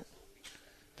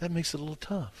that makes it a little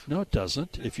tough. No, it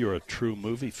doesn't, if you're a true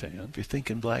movie fan. If you're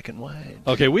thinking black and white.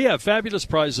 Okay, we have fabulous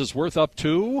prizes worth up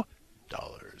to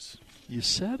 $. You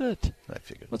said it. I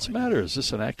figured. What's the matter? Is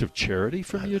this an act of charity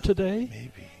from you today?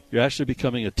 Maybe. You're actually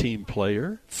becoming a team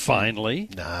player, finally.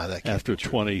 Nah, that can't after be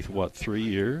true. 3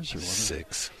 years? Or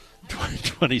 6.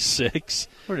 26.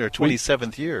 We're in our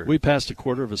 27th year. We passed a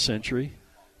quarter of a century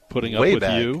putting up with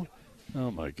you. Oh,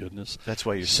 my goodness. That's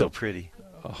why you're so pretty.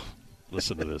 Oh,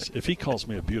 listen to this. If he calls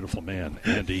me a beautiful man,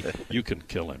 Andy, you can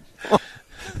kill him.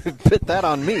 Put that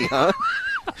on me, huh?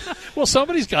 Well,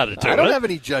 somebody's got to do it. I don't have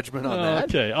any judgment on that.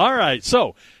 Okay. All right.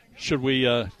 So, should we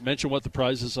mention what the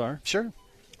prizes are? Sure.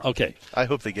 Okay. I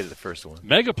hope they get the first one.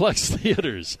 Megaplex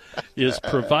Theaters is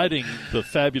providing the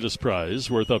fabulous prize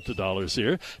worth up to $.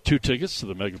 Here. 2 tickets to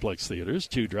the Megaplex Theaters,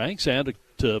 2 drinks, and a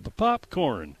tub of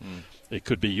popcorn. It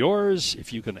could be yours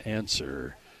if you can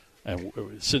answer. And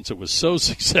since it was so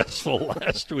successful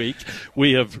last week,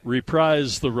 we have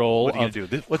reprised the role What are you of going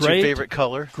to do? What's your favorite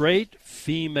color? Great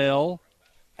female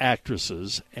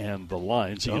actresses and the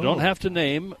lines. So you don't have to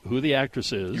name who the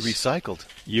actress is. You recycled.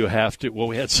 You have to. Well,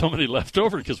 we had so many left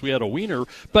over because we had a wiener.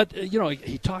 But,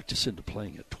 he talked us into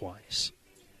playing it twice.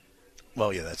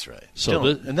 Well, yeah, that's right. So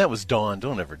and that was Dawn.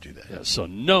 Don't ever do that. Yeah, so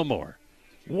no more.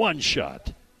 One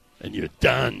shot, and you're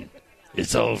done.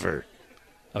 It's over.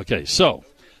 Okay, so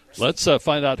let's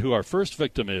find out who our first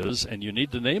victim is, and you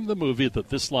need to name the movie that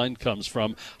this line comes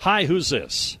from. Hi, who's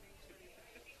this?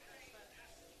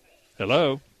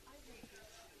 Hello?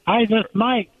 Hi, this is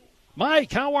Mike.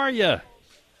 Mike, how are you?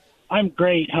 I'm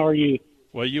great. How are you?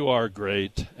 Well, you are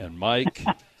great. And Mike,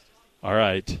 all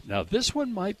right. Now, this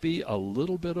one might be a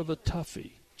little bit of a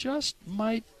toughie. Just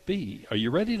might be. Are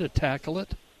you ready to tackle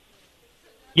it?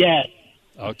 Yes.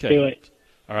 Okay. Do it.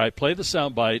 All right, play the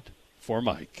soundbite for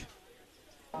Mike.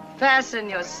 Fasten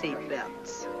your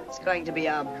seatbelts. It's going to be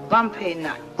a bumpy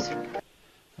night.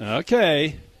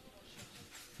 Okay.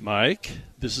 Mike,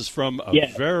 this is from a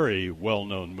very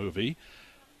well-known movie.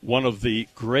 One of the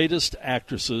greatest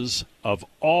actresses of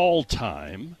all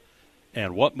time.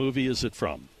 And what movie is it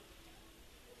from?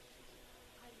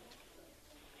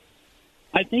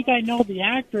 I think I know the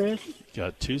actress.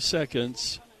 Got 2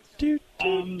 seconds.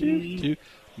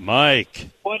 Mike,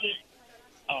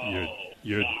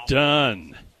 you're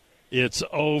done. It's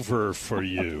over for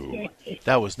you.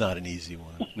 That was not an easy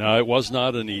one. No, it was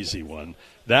not an easy one.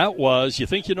 That was, you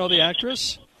think you know the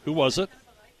actress? Who was it?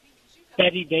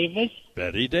 Betty Davis.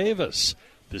 Betty Davis.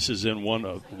 This is in one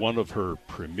of her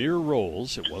premiere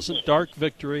roles. It wasn't Dark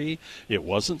Victory. It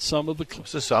wasn't some of the.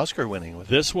 What's this Oscar-winning?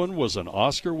 This one was an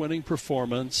Oscar-winning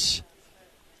performance,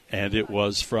 and it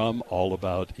was from All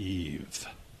About Eve.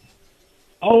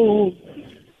 Oh,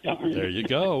 darn. There you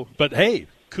go. But hey,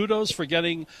 kudos for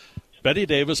getting Bette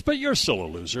Davis. But you're still a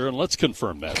loser, and let's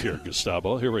confirm that here,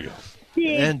 Gustavo. Here we go.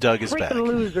 And Doug is back.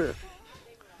 Loser.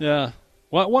 Yeah.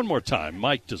 Well, one more time.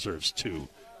 Mike deserves 2.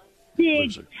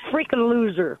 Big freaking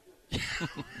loser.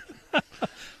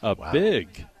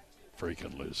 Big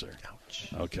freaking loser. Ouch.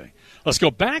 Okay. Let's go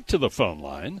back to the phone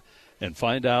line and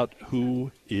find out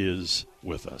who is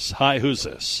with us. Hi, who's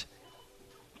this?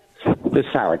 This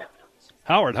is Howard.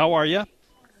 Howard, how are you?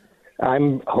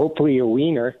 I'm hopefully a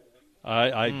wiener.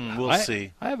 We'll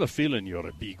see. I have a feeling you're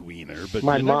a big wiener, but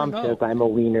my you never mom know. says I'm a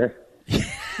wiener.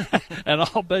 And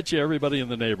I'll bet you everybody in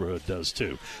the neighborhood does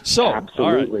too. So,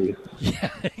 absolutely. All right. Yeah,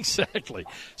 exactly.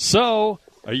 So,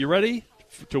 are you ready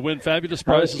to win fabulous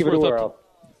prizes? Let's give it a whirl.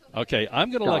 Okay,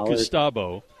 I'm going to let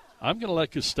Gustavo. I'm going to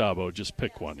let Gustavo just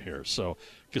pick one here. So,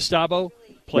 Gustavo,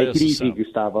 play Make us it a easy, sound.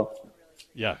 Gustavo.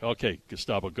 Yeah. Okay,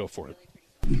 Gustavo, go for it.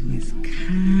 You is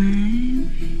kind.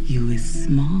 You is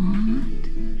smart.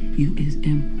 You is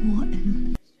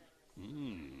important.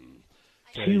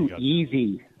 Okay, Too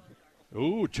easy.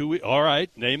 Ooh, all right.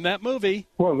 Name that movie.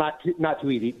 Well, not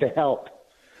too easy. The Help.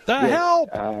 The Help.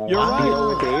 You're right.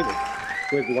 Viola Davis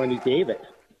was the one who gave it.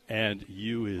 And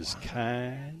you is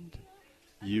kind,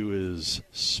 you is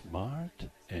smart,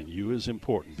 and you is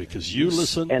important because you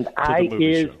listen and to I the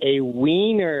movie is show. a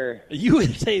wiener. You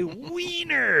is a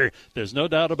wiener. There's no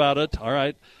doubt about it. All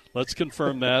right, let's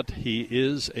confirm that. He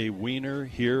is a wiener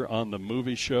here on the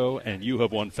movie show, and you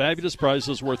have won fabulous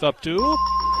prizes worth up to $.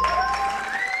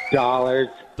 All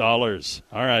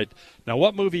right. Now,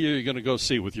 what movie are you going to go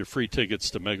see with your free tickets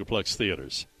to Megaplex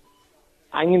Theaters?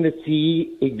 I'm going to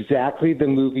see exactly the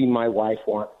movie my wife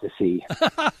wants to see.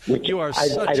 Which you are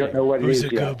I don't know what it is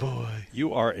Who's a yet. good boy?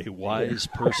 You are a wise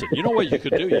person. You know what you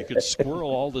could do? You could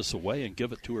squirrel all this away and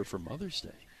give it to her for Mother's Day.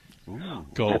 Ooh,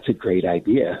 go. That's a great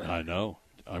idea. I know.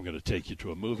 I'm going to take you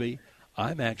to a movie.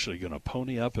 I'm actually going to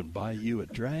pony up and buy you a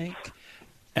drink,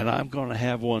 and I'm going to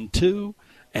have one too,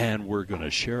 and we're going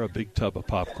to share a big tub of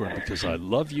popcorn because I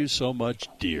love you so much,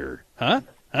 dear. Huh?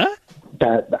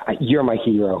 You're my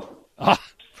hero.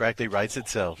 Frankly, writes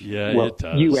itself. Yeah, well, it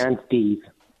does. You and Steve.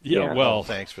 Yeah, well,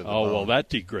 thanks for the well, that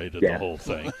degraded the whole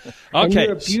thing. Okay. And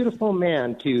you're a beautiful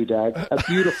man, too, Doug. A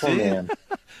beautiful man.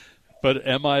 But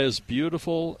am I as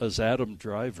beautiful as Adam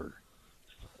Driver?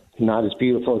 Not as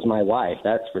beautiful as my wife,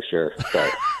 that's for sure.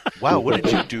 But wow, what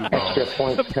did you do wrong? Extra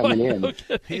points coming in.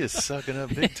 He is sucking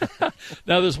up big time.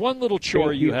 Now, there's one little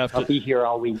chore you have to... I'll be here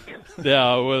all week.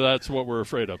 Yeah, well, that's what we're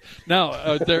afraid of.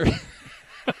 Now, there...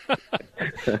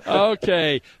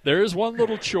 Okay, there is one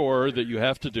little chore that you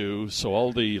have to do so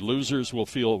all the losers will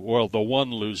feel, well, the one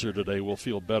loser today will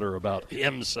feel better about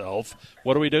himself.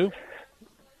 What do we do?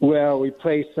 Well, we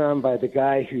play some by the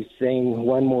guy who sang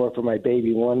One More for My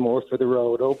Baby, One More for the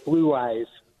Road. Oh, Blue Eyes,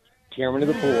 chairman of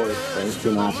the board, Frank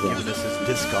Sinatra. Giving us his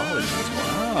discology.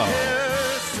 Wow.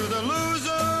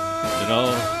 You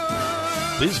know,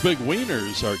 these big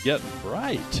wieners are getting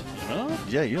bright, you know?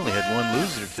 Yeah, you only had one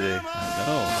loser today. I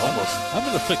know. Almost. I'm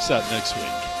going to fix that next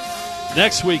week.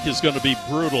 Next week is going to be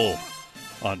brutal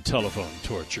on telephone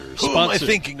torture. Who am I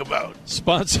thinking about?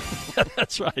 Sponsored.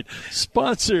 That's right.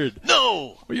 Sponsored.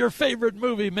 No. Your favorite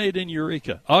movie made in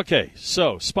Eureka. Okay,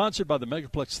 so sponsored by the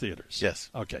Megaplex Theaters. Yes.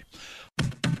 Okay.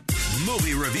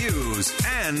 Movie reviews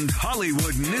and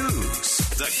Hollywood news.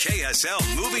 The KSL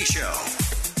Movie Show.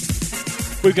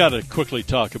 We've got to quickly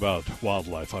talk about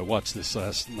wildlife. I watched this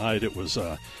last night. It was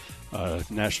a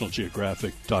National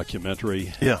Geographic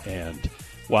documentary. Yeah. And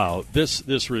wow,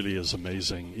 this really is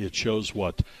amazing. It shows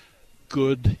what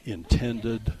good,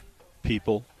 intended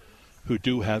people who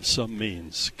do have some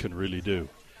means can really do.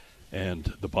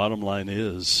 And the bottom line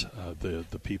is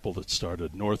the people that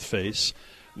started North Face,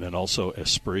 and then also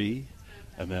Esprit,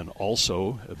 and then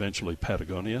also eventually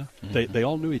Patagonia, they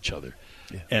all knew each other.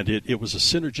 Yeah. And it was a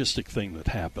synergistic thing that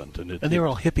happened. And they were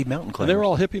all hippie mountain climbers. They were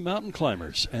all hippie mountain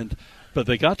climbers. But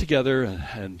they got together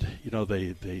and you know,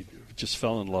 they just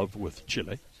fell in love with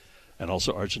Chile and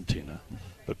also Argentina,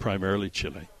 but primarily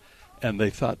Chile. And they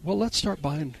thought, well, let's start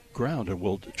buying ground and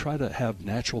we'll try to have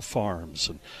natural farms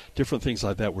and different things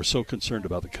like that. We're so concerned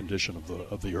about the condition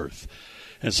of the earth.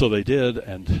 And so they did,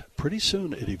 and pretty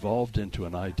soon it evolved into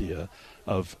an idea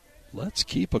of let's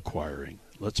keep acquiring,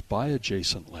 let's buy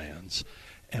adjacent lands,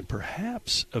 and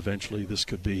perhaps eventually this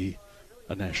could be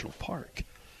a national park.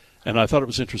 And I thought it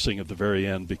was interesting at the very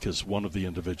end because one of the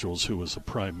individuals who was a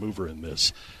prime mover in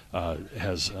this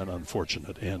has an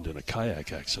unfortunate end in a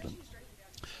kayak accident.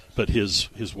 But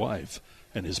his wife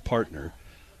and his partner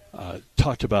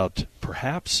talked about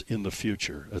perhaps in the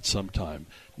future, at some time,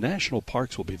 national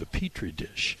parks will be the petri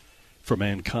dish for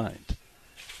mankind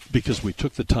because we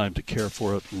took the time to care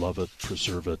for it, love it,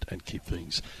 preserve it, and keep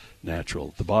things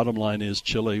natural. The bottom line is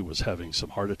Chile was having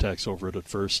some heart attacks over it at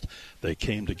first. They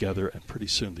came together, and pretty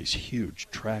soon these huge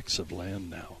tracts of land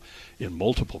now in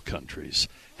multiple countries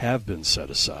have been set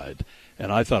aside.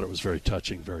 And I thought it was very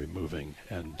touching, very moving,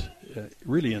 and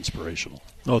really inspirational.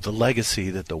 Oh, the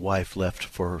legacy that the wife left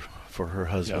for her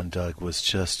husband, Doug, was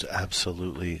just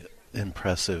absolutely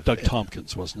impressive. Doug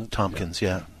Tompkins, wasn't it? Tompkins,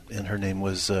 yeah. And her name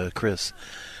was Chris.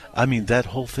 I mean, that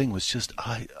whole thing was just,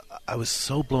 I was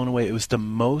so blown away. It was the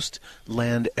most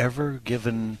land ever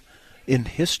given in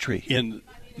history. In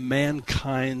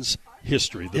mankind's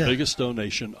history, the biggest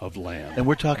donation of land. And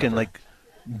we're talking ever. Like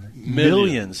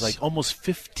millions, like almost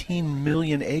 15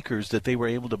 million acres that they were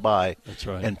able to buy. That's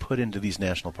right. And put into these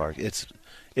national parks.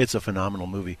 It's a phenomenal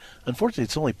movie. Unfortunately,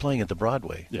 it's only playing at the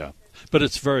Broadway. Yeah, but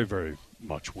it's very, very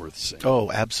much worth seeing.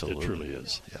 Oh, absolutely. It truly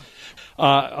is. Yeah.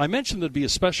 I mentioned there'd be a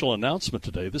special announcement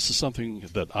today. This is something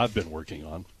that I've been working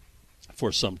on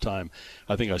for some time.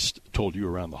 I think I told you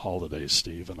around the holidays,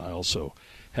 Steve, and I also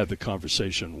had the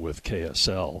conversation with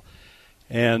KSL.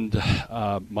 And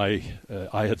I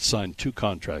had signed 2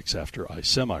 contracts after I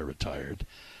semi-retired,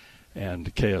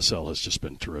 and KSL has just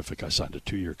been terrific. I signed a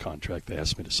 2-year contract. They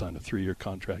asked me to sign a 3-year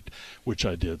contract, which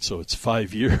I did. So it's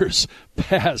 5 years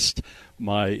past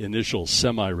my initial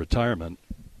semi-retirement.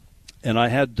 And I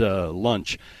had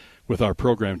lunch with our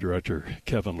program director,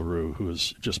 Kevin LaRue, who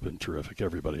has just been terrific.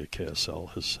 Everybody at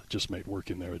KSL has just made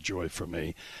working there a joy for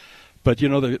me. But, you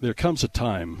know, there comes a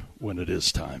time when it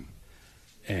is time.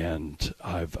 And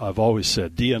I've always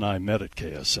said, Dee and I met at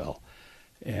KSL,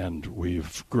 and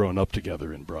we've grown up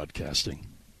together in broadcasting.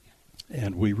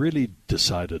 And we really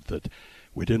decided that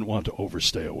we didn't want to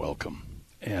overstay a welcome.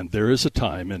 And there is a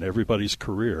time in everybody's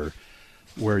career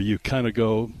where you kind of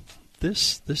go,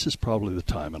 this is probably the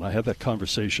time. And I had that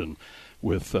conversation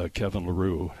with Kevin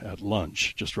LaRue at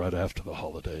lunch just right after the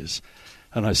holidays.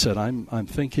 And I said, I'm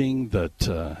thinking that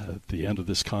at the end of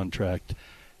this contract,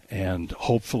 and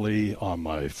hopefully on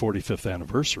my 45th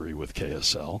anniversary with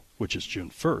KSL, which is June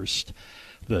 1st,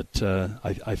 that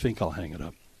I think I'll hang it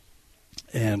up.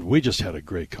 And we just had a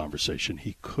great conversation.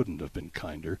 He couldn't have been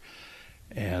kinder.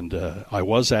 And I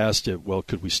was asked,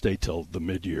 could we stay till the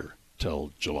mid-year,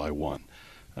 till July 1?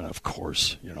 And, of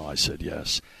course, I said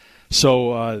yes.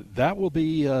 So that will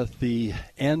be the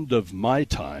end of my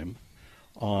time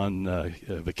on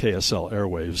the KSL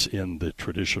airwaves in the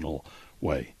traditional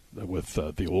way, with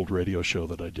the old radio show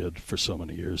that I did for so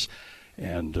many years,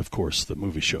 and, of course, the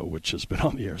movie show, which has been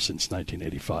on the air since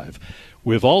 1985.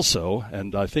 We've also,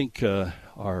 and I think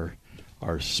our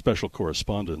special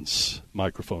correspondent's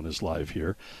microphone is live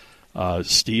here,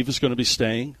 Steve is going to be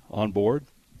staying on board.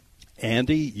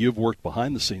 Andy, you've worked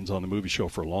behind the scenes on the movie show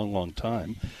for a long, long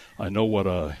time. I know what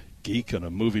a geek and a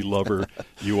movie lover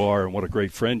you are and what a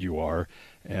great friend you are.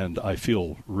 And I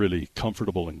feel really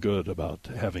comfortable and good about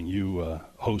having you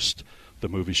host the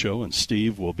movie show. And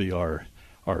Steve will be our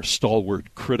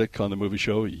stalwart critic on the movie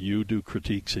show. You do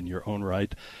critiques in your own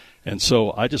right. And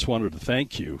so I just wanted to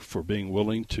thank you for being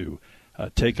willing to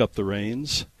take up the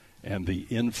reins and the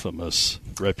infamous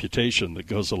reputation that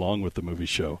goes along with the movie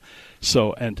show.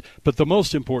 But the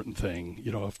most important thing,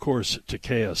 of course, to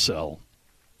KSL,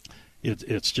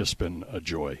 it's just been a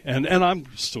joy. And I'm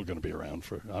still going to be around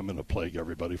I'm going to plague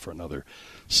everybody for another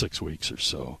 6 weeks or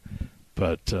so.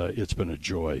 But it's been a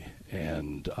joy,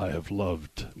 and I have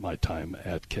loved my time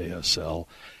at KSL.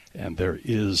 And there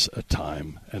is a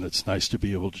time, and it's nice to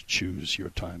be able to choose your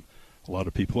time. A lot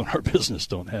of people in our business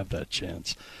don't have that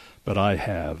chance, but I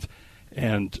have.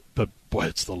 But boy,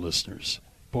 it's the listeners.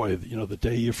 Boy, the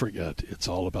day you forget it's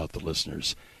all about the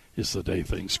listeners is the day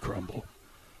things crumble.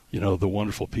 The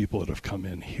wonderful people that have come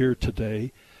in here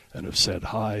today and have said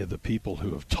hi, the people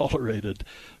who have tolerated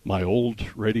my old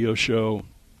radio show,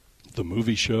 the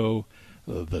movie show,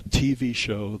 the TV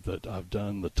show that I've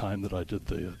done, the time that I did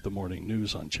the morning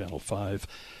news on Channel 5,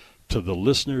 to the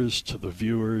listeners, to the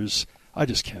viewers, I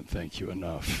just can't thank you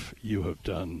enough. You have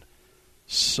done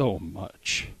so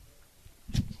much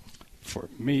for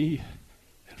me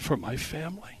and for my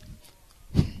family.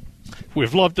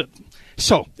 We've loved it.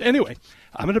 So, anyway,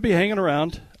 I'm going to be hanging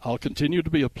around. I'll continue to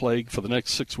be a plague for the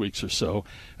next 6 weeks or so.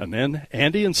 And then,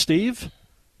 Andy and Steve,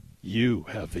 you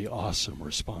have the awesome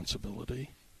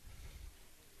responsibility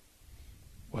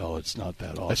Well, it's not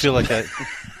that awesome. I feel like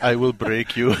I will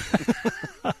break you.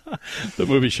 The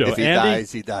movie show. If he Andy,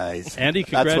 dies, he dies. Andy,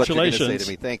 That's what you're congratulations. gonna say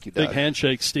to me. Thank you, Doug. Big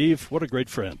handshake. Steve, what a great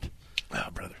friend. Oh,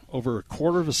 brother. Over a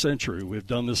quarter of a century, we've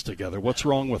done this together. What's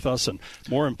wrong with us? And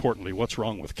more importantly, what's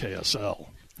wrong with KSL?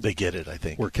 They get it, I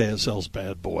think. We're KSL's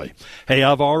bad boy. Hey,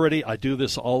 I do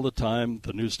this all the time.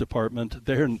 The news department,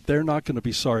 they're not going to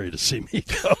be sorry to see me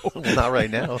go. Not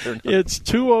right now. It's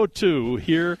 2:02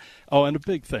 here. Oh, and a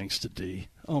big thanks to Dee.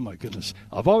 Oh, my goodness.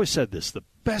 I've always said this. The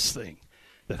best thing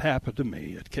that happened to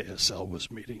me at KSL was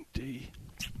meeting Dee.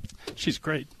 She's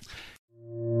great.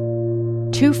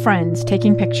 Two friends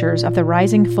taking pictures of the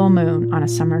rising full moon on a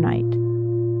summer night.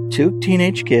 Two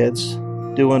teenage kids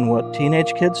doing what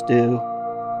teenage kids do.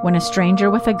 When a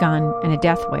stranger with a gun and a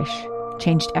death wish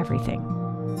changed everything.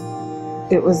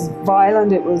 It was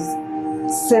violent, it was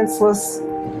senseless,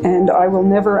 and I will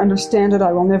never understand it,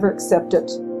 I will never accept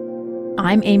it.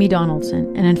 I'm Amy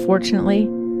Donaldson, and unfortunately,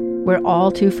 we're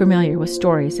all too familiar with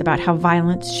stories about how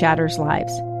violence shatters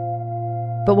lives.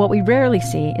 But what we rarely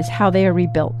see is how they are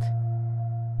rebuilt.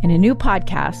 In a new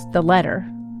podcast, The Letter,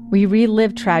 we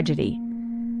relive tragedy,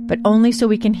 but only so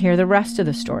we can hear the rest of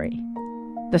the story.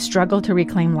 The struggle to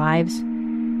reclaim lives,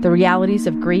 the realities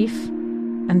of grief,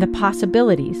 and the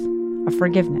possibilities of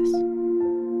forgiveness.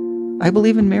 I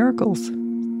believe in miracles.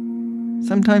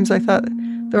 Sometimes I thought,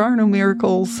 there are no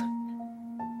miracles.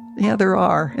 Yeah, there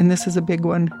are, and this is a big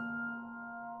one.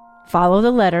 Follow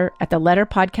The Letter at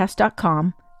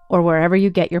theletterpodcast.com or wherever you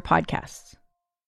get your podcasts.